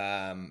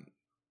 and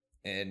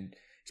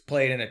he's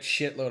played in a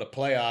shitload of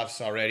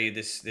playoffs already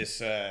this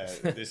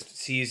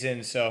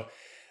season. So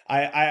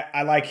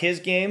I like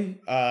his game.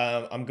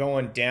 I'm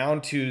going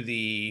down to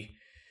the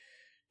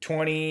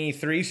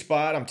 23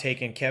 spot. I'm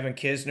taking Kevin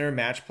Kisner,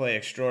 match play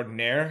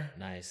extraordinaire.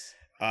 Nice.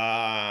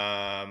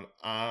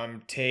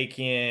 I'm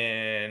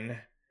taking.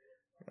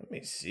 Let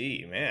me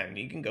see, man.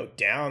 You can go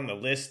down the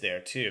list there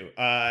too.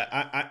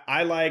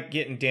 I like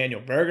getting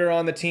Daniel Berger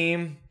on the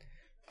team.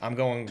 I'm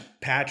going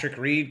Patrick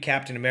Reed,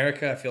 Captain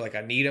America. I feel like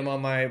I need him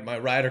on my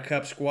Ryder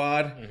Cup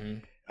squad. Mm-hmm.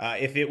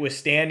 If it was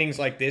standings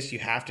like this, you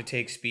have to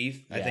take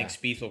Spieth. Yeah. I think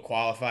Spieth will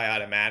qualify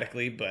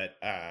automatically, but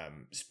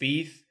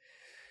Spieth.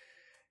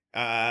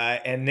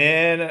 And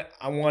then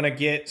I want to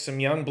get some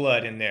young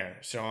blood in there.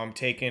 So I'm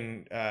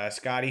taking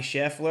Scotty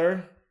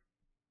Scheffler.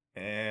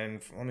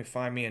 And let me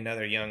find me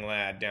another young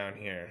lad down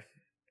here.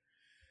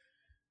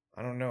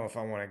 I don't know if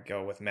I want to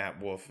go with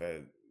Matt Wolff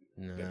at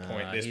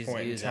this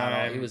point in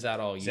time. He was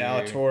out all year.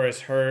 Zalatoris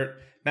hurt.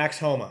 Max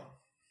Homa.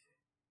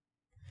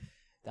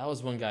 That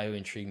was one guy who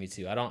intrigued me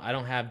too. I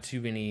don't have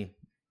too many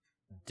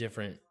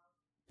different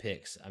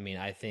picks. I mean,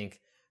 I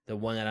think the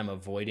one that I'm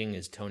avoiding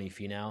is Tony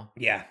Finau.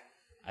 Yeah.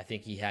 I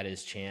think he had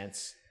his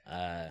chance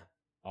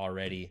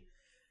already.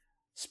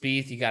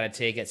 Spieth, you got to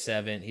take at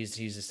 7. He's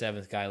the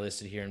 7th guy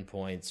listed here in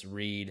points.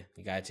 Reed,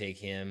 you got to take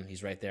him.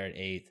 He's right there at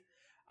 8th.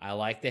 I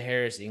like the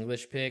Harris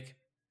English pick.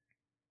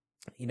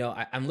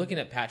 I'm looking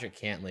at Patrick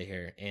Cantlay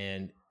here,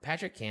 and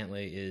Patrick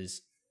Cantlay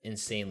is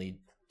insanely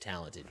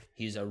talented.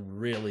 He's a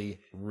really,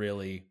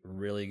 really,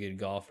 really good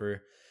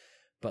golfer,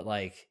 but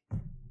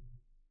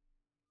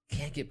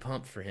can't get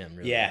pumped for him.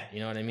 Really. Yeah, you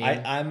know what I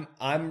mean.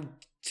 I'm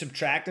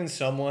subtracting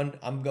someone.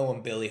 I'm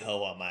going Billy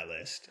Ho on my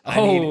list.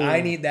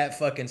 I need that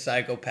fucking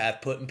psychopath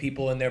putting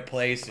people in their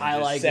place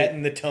and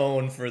setting the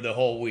tone for the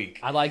whole week.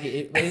 I like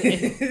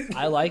it.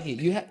 I like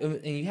it.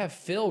 You have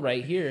Phil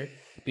right here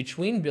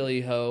between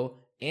Billy Ho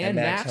and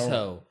Max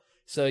Ho.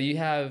 So you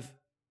have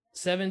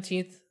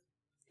 17th,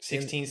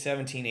 16,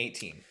 17,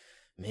 18.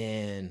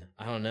 Man,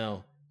 I don't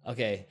know.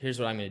 Okay, here's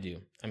what I'm going to do.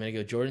 I'm going to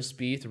go Jordan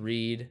Spieth,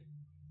 Reed.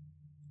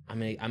 I'm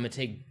going to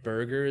take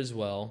Berger as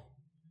well.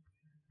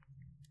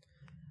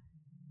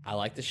 I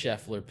like the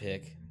Scheffler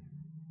pick.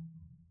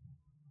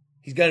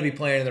 He's going to be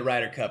playing in the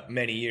Ryder Cup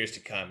many years to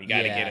come. You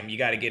got to get him. You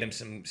got to get him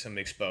some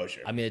exposure.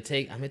 I'm going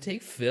to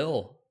take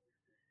Phil.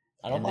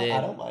 I don't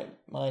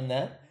mind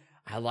that.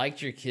 I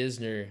liked your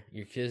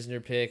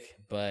Kisner pick,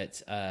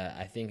 but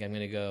I think I'm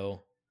going to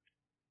go.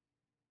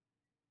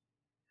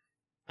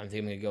 I'm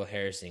thinking I'm going to go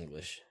Harris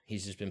English.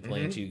 He's just been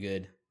playing too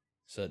good.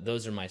 So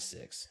those are my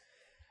 6.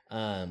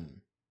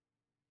 And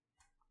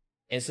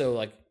so,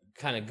 like,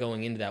 kind of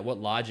going into that, what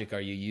logic are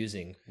you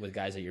using with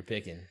guys that you're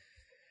picking?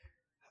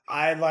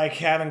 I like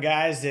having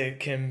guys that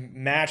can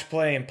match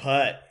play and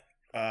putt.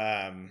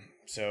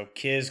 So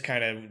Kiz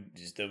kind of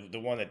is the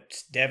one that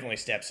definitely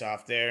steps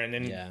off there, and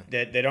then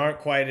that aren't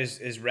quite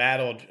as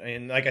rattled.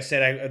 And like I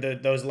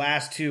said, those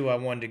last 2, I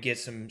wanted to get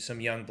some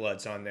young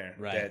bloods on there.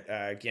 Right.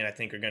 That again, I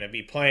think are going to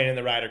be playing in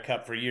the Ryder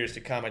Cup for years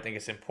to come. I think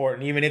it's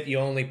important, even if you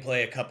only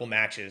play a couple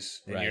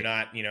matches and you're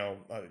not,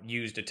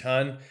 used a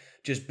ton.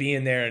 Just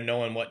being there and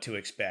knowing what to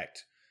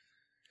expect.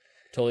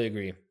 Totally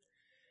agree.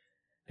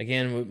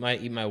 Again, we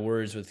might eat my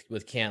words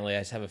with Cantlay.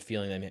 I just have a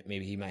feeling that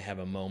maybe he might have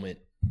a moment.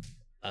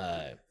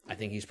 I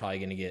think he's probably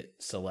going to get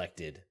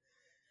selected.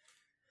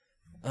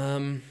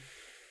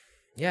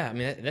 Yeah, I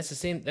mean that's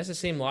the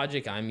same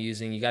logic I'm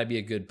using. You got to be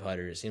a good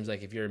putter. It seems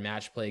like if you're a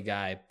match play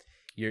guy,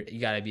 you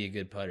got to be a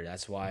good putter.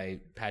 That's why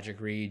Patrick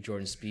Reed,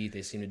 Jordan Spieth,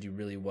 they seem to do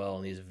really well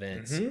in these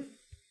events.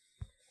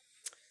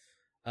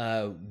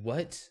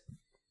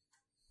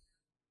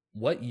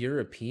 What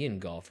European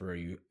golfer are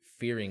you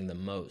fearing the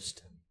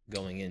most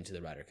going into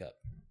the Ryder Cup?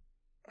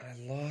 I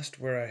lost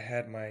where I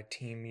had my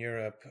Team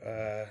Europe.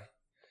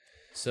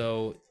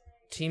 So,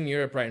 Team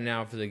Europe right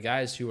now, for the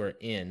guys who are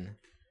in,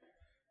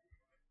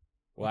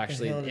 well,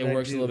 actually, it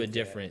works a little bit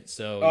different.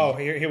 So,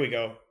 here we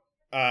go.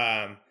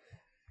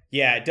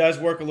 Yeah, it does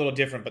work a little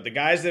different, but the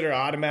guys that are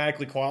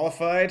automatically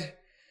qualified,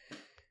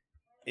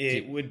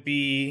 it would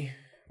be,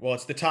 well,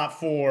 it's the top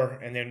 4,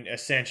 and then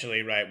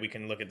essentially, right, we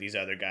can look at these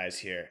other guys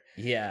here.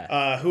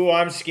 Yeah. Who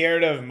I'm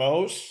scared of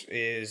most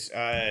is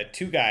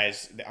 2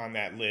 guys on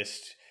that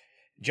list,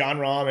 Jon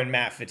Rahm and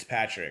Matt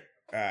Fitzpatrick.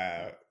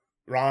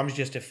 Rahm's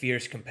just a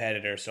fierce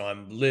competitor, so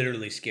I'm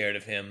literally scared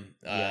of him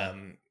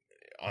on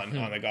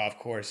the golf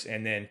course.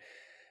 And then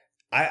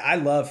I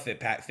love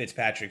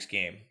Fitzpatrick's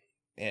game,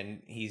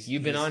 and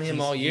you've been on him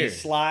all year.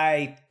 He's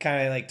sly,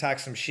 kind of like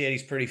talks some shit.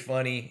 He's pretty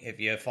funny if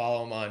you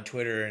follow him on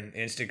Twitter and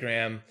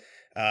Instagram.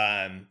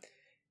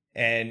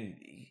 And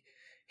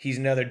he's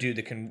another dude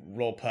that can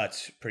roll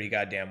putts pretty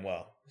goddamn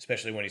well,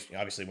 especially when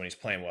he's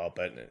playing well.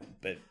 But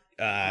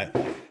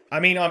I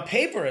mean, on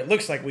paper, it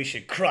looks like we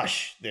should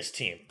crush this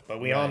team,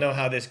 but we all know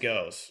how this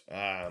goes.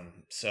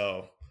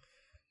 So,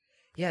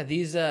 yeah,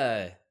 these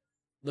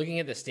looking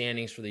at the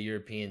standings for the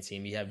European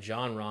team, you have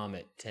Jon Rahm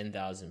at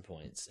 10,000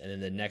 points, and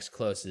then the next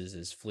closest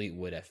is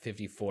Fleetwood at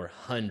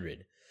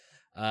 5,400.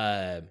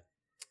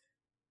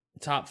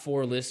 Top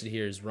 4 listed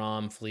here is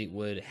Rahm,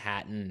 Fleetwood,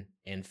 Hatton,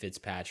 and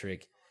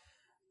Fitzpatrick,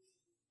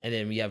 and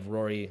then we have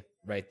Rory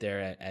right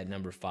there at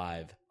number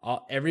 5.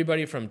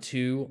 Everybody from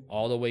 2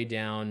 all the way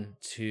down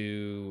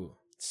to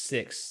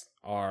 6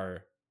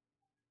 are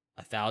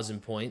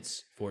 1,000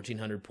 points,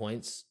 1,400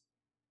 points,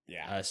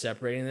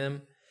 separating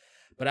them.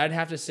 But I'd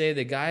have to say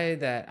the guy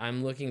that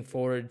I'm looking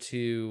forward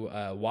to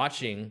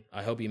watching,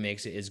 I hope he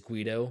makes it, is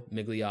Guido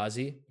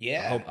Migliozzi.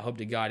 Yeah. I hope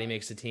to God he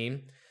makes the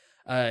team.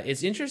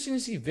 It's interesting to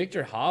see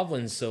Victor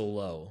Hovland so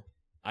low.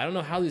 I don't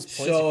know how these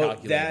points are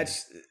calculated.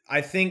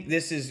 I think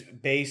this is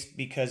based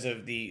because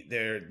of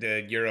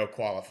the Euro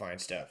qualifying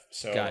stuff.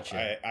 So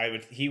gotcha.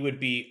 He would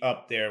be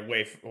up there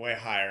way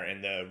higher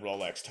in the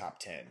Rolex top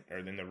 10 or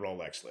in the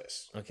Rolex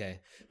list. Okay.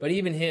 But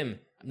even him,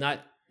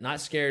 not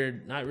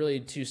scared, not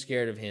really too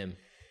scared of him.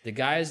 The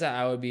guys that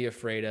I would be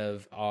afraid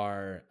of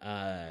are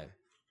I'm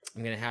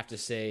going to have to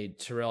say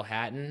Tyrrell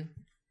Hatton.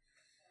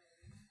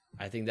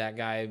 I think that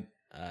guy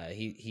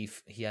he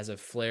has a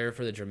flair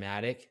for the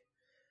dramatic.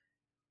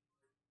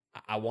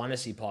 I want to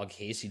see Paul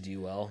Casey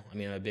do well. I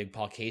mean, I'm a big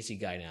Paul Casey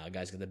guy now. The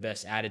guy's got the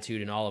best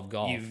attitude in all of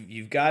golf.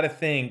 You've got to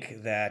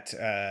think that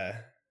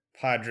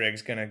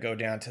Padraig's going to go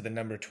down to the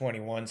number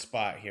 21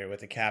 spot here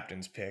with the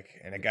captain's pick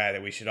and a guy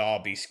that we should all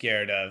be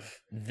scared of.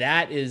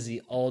 That is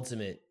the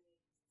ultimate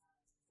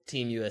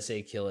Team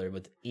USA killer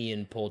with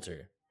Ian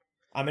Poulter.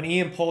 I'm an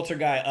Ian Poulter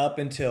guy up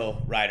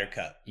until Ryder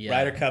Cup. Yeah.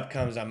 Ryder Cup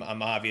comes, I'm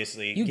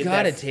obviously get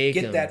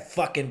that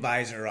fucking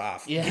visor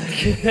off.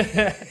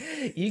 Yeah,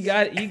 you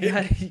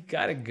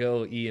gotta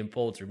go Ian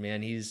Poulter,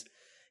 man. He's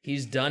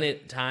done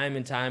it time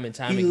and time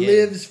again. He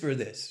lives for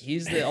this.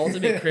 He's the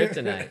ultimate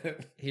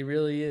kryptonite. He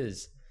really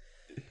is.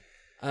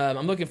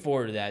 I'm looking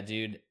forward to that,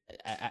 dude.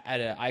 At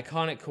an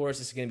iconic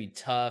course, it's gonna be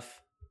tough.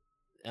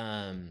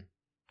 I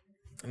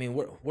mean,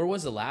 where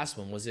was the last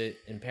one? Was it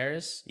in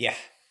Paris? Yeah.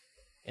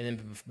 And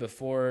then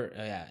before,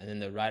 and then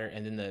the Ryder,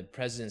 and then the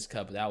President's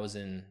Cup, that was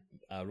in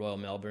Royal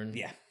Melbourne.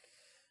 Yeah.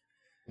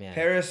 Man.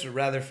 Paris,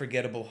 rather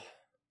forgettable.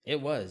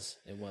 It was.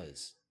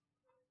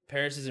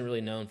 Paris isn't really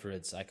known for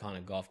its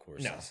iconic golf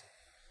courses.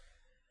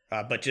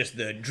 No. But just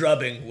the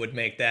drubbing would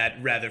make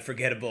that rather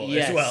forgettable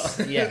as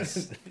well.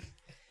 Yes.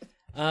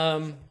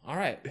 All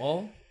right.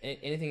 Well,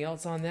 anything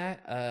else on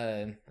that?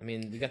 I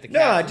mean, we got the...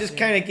 No, it just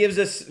kind of gives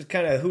us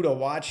kind of who to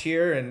watch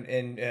here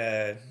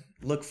and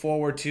look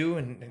forward to,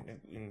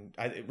 and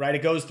right,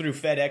 it goes through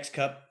FedEx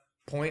Cup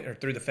point or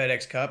through the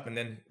FedEx Cup, and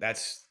then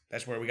that's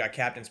that's where we got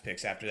captain's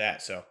picks after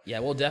that. So yeah,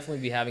 we'll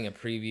definitely be having a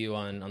preview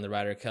on the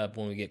Ryder Cup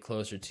when we get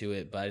closer to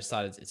it. But I just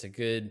thought it's a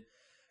good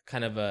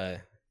kind of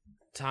a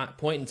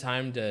point in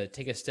time to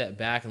take a step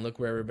back and look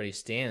where everybody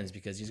stands,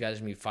 because these guys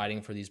are going to be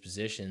fighting for these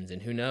positions,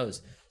 and who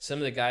knows, some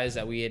of the guys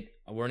that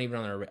weren't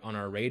even on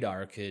our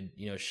radar could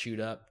shoot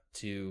up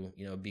to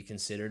be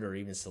considered or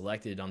even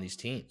selected on these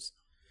teams.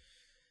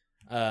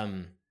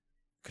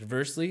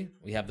 Conversely,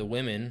 we have the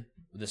women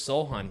with the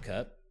Solheim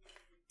Cup,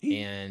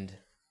 and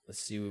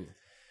let's see,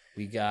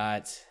 we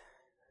got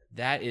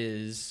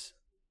that's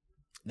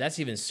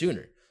even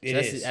sooner. So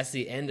that's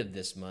the end of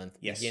this month,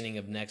 beginning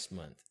of next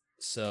month.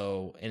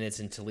 So, and it's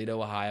in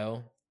Toledo,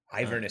 Ohio.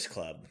 Iverness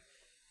Club.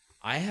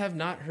 I have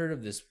not heard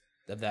of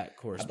that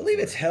course. I believe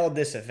it's held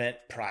this event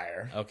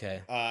prior.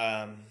 Okay.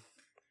 And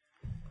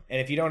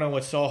if you don't know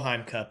what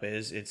Solheim Cup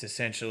is, it's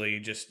essentially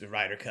just the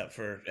Ryder Cup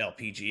for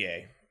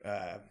LPGA.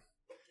 I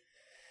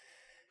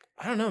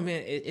don't know,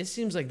 man. It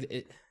seems like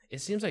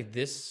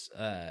this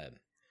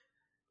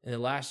in the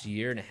last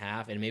year and a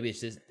half, and maybe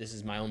this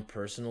is my own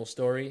personal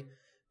story,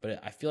 but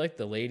I feel like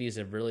the ladies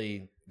have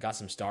really got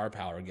some star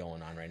power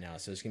going on right now.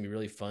 So it's going to be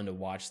really fun to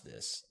watch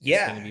this.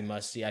 Yeah. It's going to be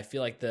must see. I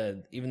feel like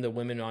even the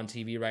women on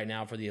TV right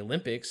now for the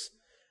Olympics,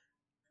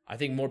 I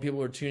think more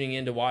people are tuning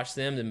in to watch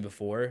them than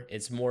before.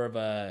 It's more of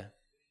a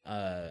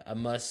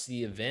must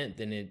see event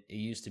than it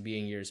used to be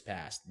in years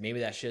past.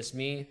 Maybe that's just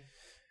me,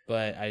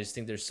 but I just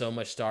think there's so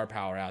much star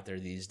power out there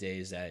these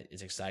days that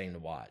it's exciting to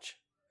watch.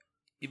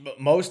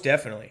 Most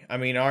definitely. I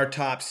mean, our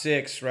top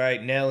six,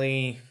 right?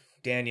 Nelly,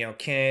 Danielle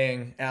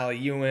Kang, Allie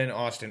Ewan,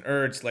 Austin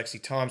Ertz,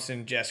 Lexi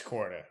Thompson, Jess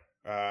Corda.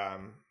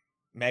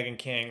 Megan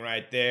Kang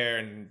right there,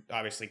 and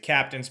obviously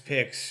captain's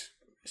picks.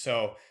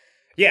 So,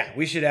 yeah,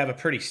 we should have a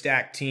pretty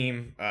stacked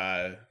team.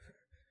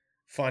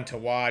 Fun to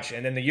watch.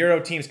 And then the Euro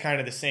team's kind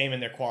of the same in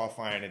their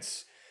qualifying.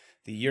 It's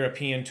the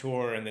European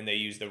Tour, and then they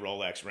use the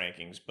Rolex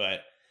rankings.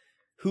 But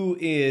who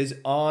is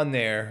on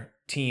their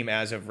team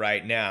as of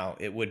right now?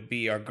 It would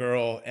be our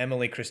girl,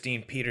 Emily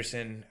Christine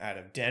Peterson out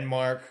of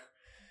Denmark,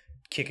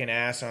 kicking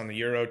ass on the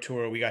Euro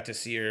Tour. We got to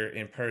see her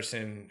in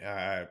person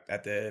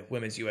at the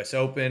Women's U.S.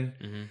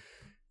 Open.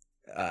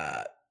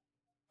 Mm-hmm.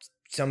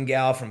 Some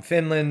gal from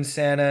Finland,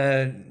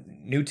 Sanna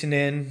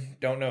Newtonen,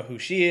 don't know who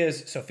she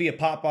is. Sofia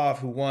Popov,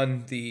 who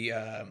won the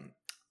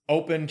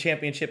Open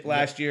Championship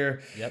last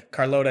year. Yep.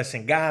 Carlota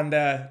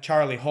Singanda,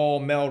 Charlie Hull,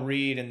 Mel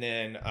Reed, and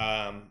then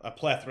a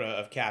plethora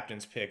of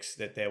captains' picks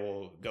that they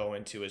will go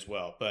into as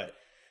well. But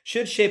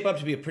should shape up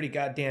to be a pretty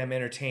goddamn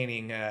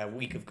entertaining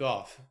week of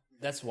golf.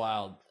 That's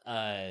wild.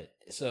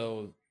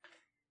 So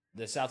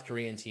the South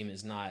Korean team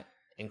is not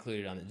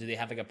included on it. Do they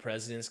have like a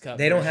President's Cup?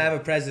 They don't have a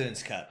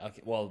President's Cup.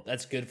 Okay, well,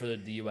 that's good for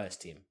the U.S.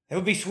 team. It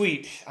would be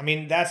sweet. I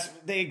mean,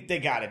 they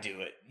got to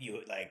do it.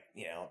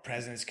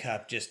 President's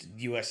Cup, just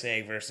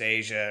USA versus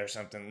Asia or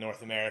something.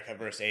 North America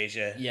versus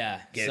Asia.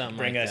 Yeah,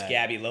 bring us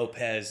Gabby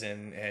Lopez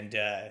and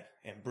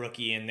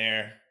Brookie in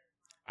there.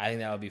 I think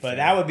that would be. But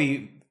that would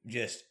be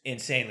just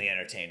insanely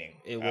entertaining.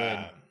 It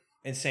would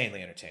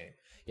insanely entertaining.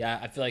 Yeah,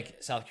 I feel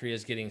like South Korea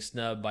is getting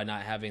snubbed by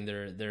not having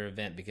their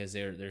event because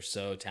they're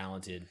so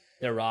talented.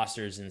 Their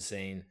roster is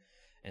insane,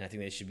 and I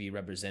think they should be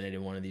represented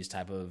in one of these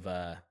type of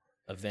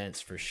events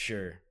for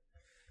sure.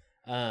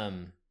 Yeah,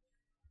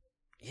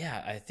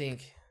 I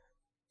think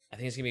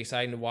it's gonna be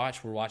exciting to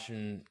watch. We're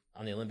watching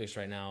on the Olympics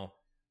right now.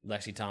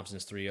 Lexi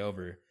Thompson's 3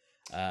 over,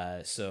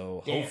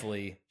 so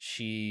hopefully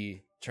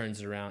she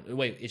turns it around.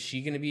 Wait, is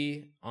she gonna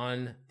be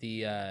on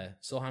the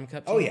Solheim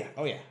Cup team?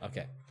 Oh yeah.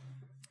 Okay,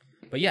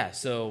 but yeah,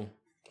 so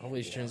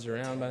hopefully she turns it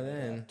around by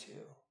then.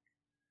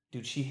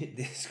 Dude,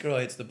 this girl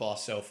hits the ball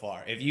so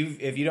far. If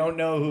you don't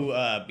know who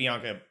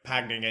Bianca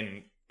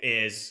Pagnagan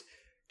is,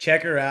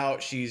 check her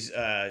out. She's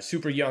a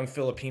super young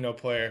Filipino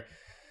player.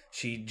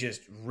 She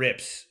just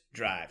rips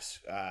drives.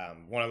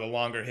 One of the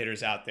longer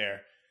hitters out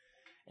there.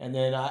 And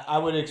then I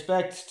would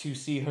expect to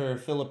see her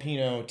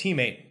Filipino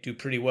teammate do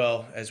pretty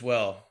well as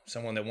well.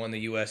 Someone that won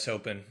the U.S.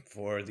 Open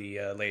for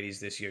the ladies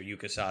this year,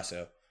 Yuka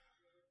Sasso.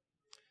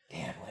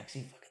 Damn,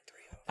 Lexi.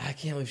 I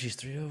can't believe she's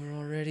 3 over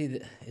already.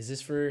 Is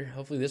this for?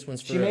 Hopefully, this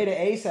one's for. She made an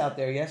ace out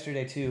there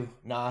yesterday too.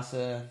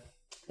 NASA.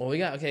 Well, we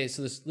got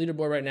so this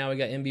leaderboard right now. We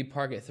got MB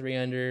Park at 3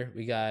 under.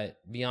 We got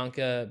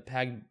Bianca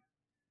Pagnagan.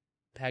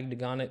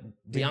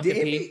 Bianca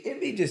P.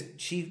 MB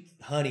she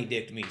honey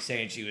dicked me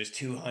saying she was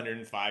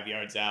 205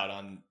 yards out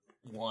on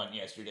one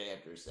yesterday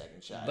after her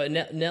second shot.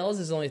 But Nels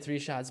is only 3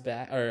 shots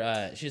back,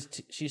 or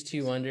she's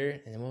 2 under.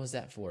 And then what was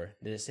that for?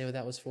 Did it say what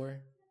that was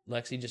for?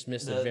 Lexi just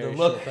missed a very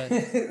short putt.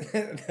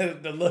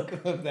 The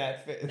look of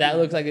that. That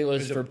looked like it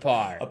was for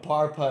par. A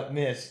par putt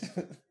missed.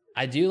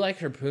 I do like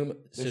her Puma.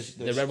 So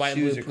the red, white,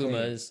 and blue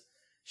Pumas.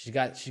 She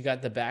got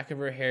the back of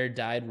her hair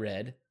dyed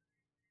red.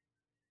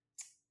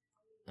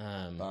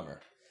 Bummer.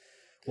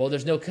 Well,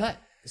 there's no cut,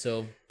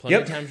 so plenty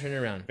of time to turn it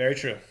around. Very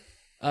true.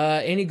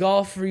 Any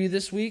golf for you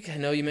this week? I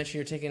know you mentioned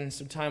you're taking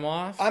some time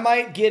off. I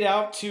might get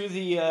out to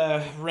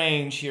the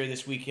range here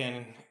this weekend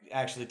and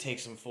actually take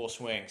some full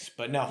swings,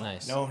 but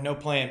no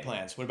playing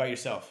plans. What about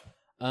yourself?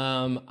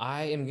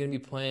 I am going to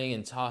be playing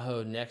in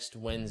Tahoe next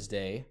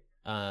Wednesday.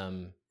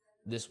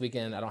 this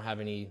weekend, I don't have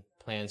any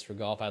plans for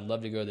golf. I'd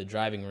love to go to the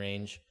driving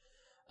range.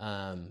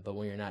 But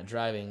when you're not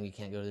driving, you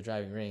can't go to the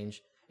driving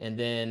range. And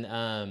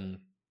then,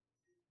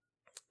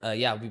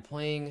 we'll be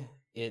playing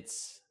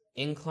its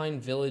Incline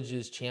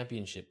Villages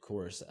Championship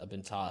course up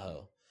in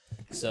Tahoe.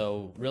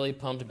 So really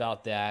pumped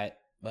about that.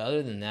 But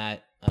other than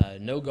that,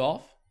 no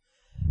golf.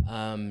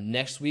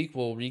 Next week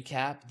we'll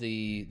recap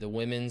the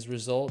women's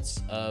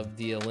results of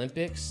the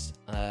Olympics,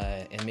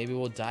 and maybe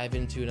we'll dive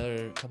into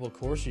another couple of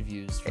course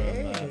reviews from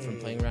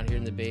playing around here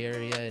in the Bay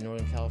Area in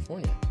Northern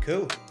California.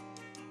 Cool.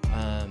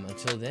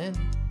 Until then,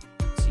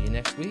 see you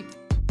next week.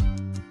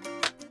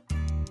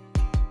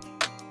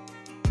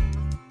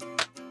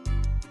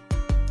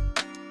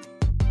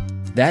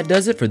 That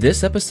does it for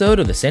this episode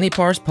of the Sandy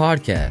Pars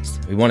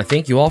Podcast. We want to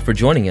thank you all for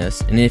joining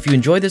us, and if you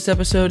enjoyed this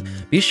episode,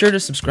 be sure to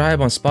subscribe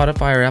on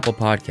Spotify or Apple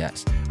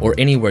Podcasts, or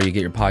anywhere you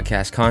get your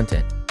podcast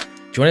content.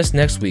 Join us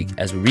next week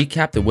as we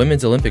recap the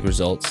women's Olympic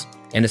results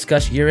and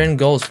discuss year-end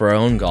goals for our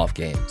own golf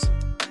games.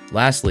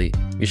 Lastly,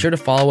 be sure to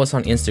follow us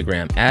on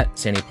Instagram at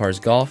Sandy Pars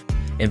Golf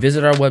and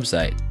visit our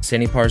website,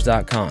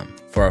 sandypars.com,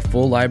 for our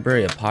full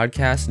library of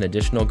podcasts and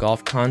additional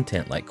golf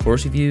content like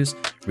course reviews,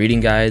 reading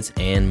guides,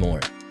 and more.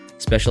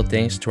 Special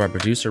thanks to our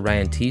producer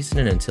Ryan Thiessen,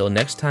 and until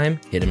next time,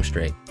 hit 'em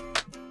straight.